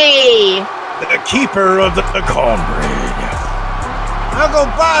Bobby, the keeper of the cornbread. Uncle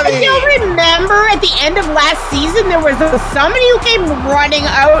Bobby! I still remember at the end of last season there was somebody who came running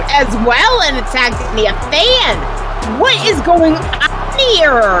out as well and attacked me, a fan. What is going on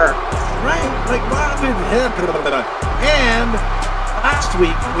here? Right, like Bobby. And last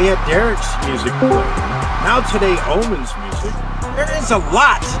week we had Derek's music play. Now today Omen's music. There is a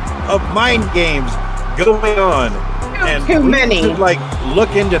lot of mind games going on. And too many. Should, like,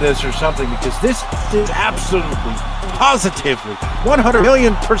 look into this or something, because this is absolutely, positively,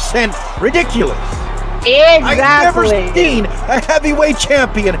 100,000,000% ridiculous. Exactly. I've never seen a heavyweight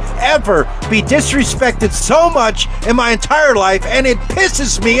champion ever be disrespected so much in my entire life, and it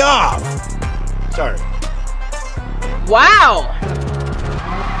pisses me off. Sorry. Wow.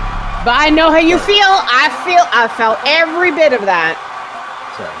 But I know how you feel. I felt every bit of that.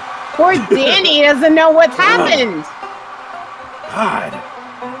 Sorry. Poor Danny doesn't know what's happened. God.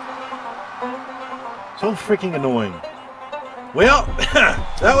 So freaking annoying. Well,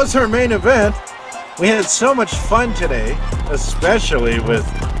 that was our main event. We had so much fun today, especially with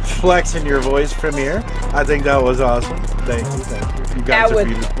flexing your voice premiere. I think that was awesome. Thank you. Thank you. You guys are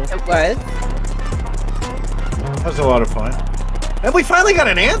beautiful. It was. That was a lot of fun. And we finally got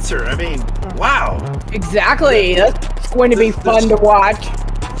an answer. I mean, wow. Exactly. That's going to be fun to watch.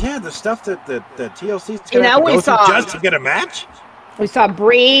 Yeah, the stuff that TLC's going to have to go through just to get a match. We saw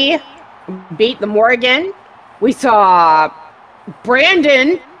Bree beat the Morgan. We saw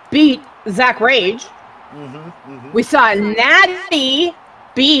Brandon beat Zach Rage. We saw Natty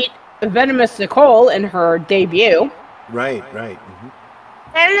beat Venomous Nicole in her debut. Right.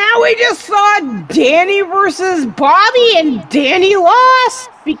 And now we just saw Danny versus Bobby, and Danny lost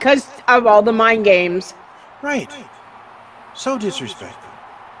because of all the mind games. Right. So disrespectful.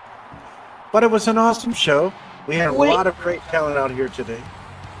 But it was an awesome show. We had a lot of great talent out here today.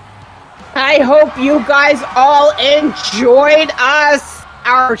 I hope you guys all enjoyed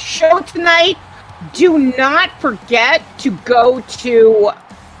our show tonight. Do not forget to go to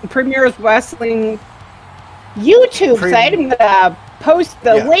Premier's Wrestling YouTube site. I'm going to post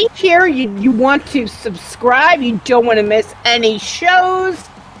the link here. You want to subscribe. You don't want to miss any shows.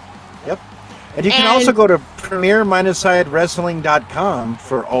 Yep. And you can also go to premier-wrestling.com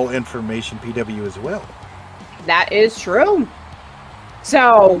for all information PW as well. That is true.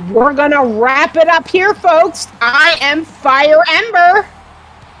 So we're going to wrap it up here, folks. I am Fire Ember.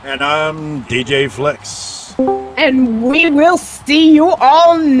 And I'm DJ Flex. And we will see you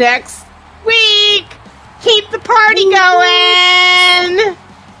all next week. Keep the party going.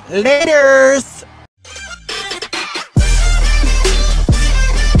 Laters.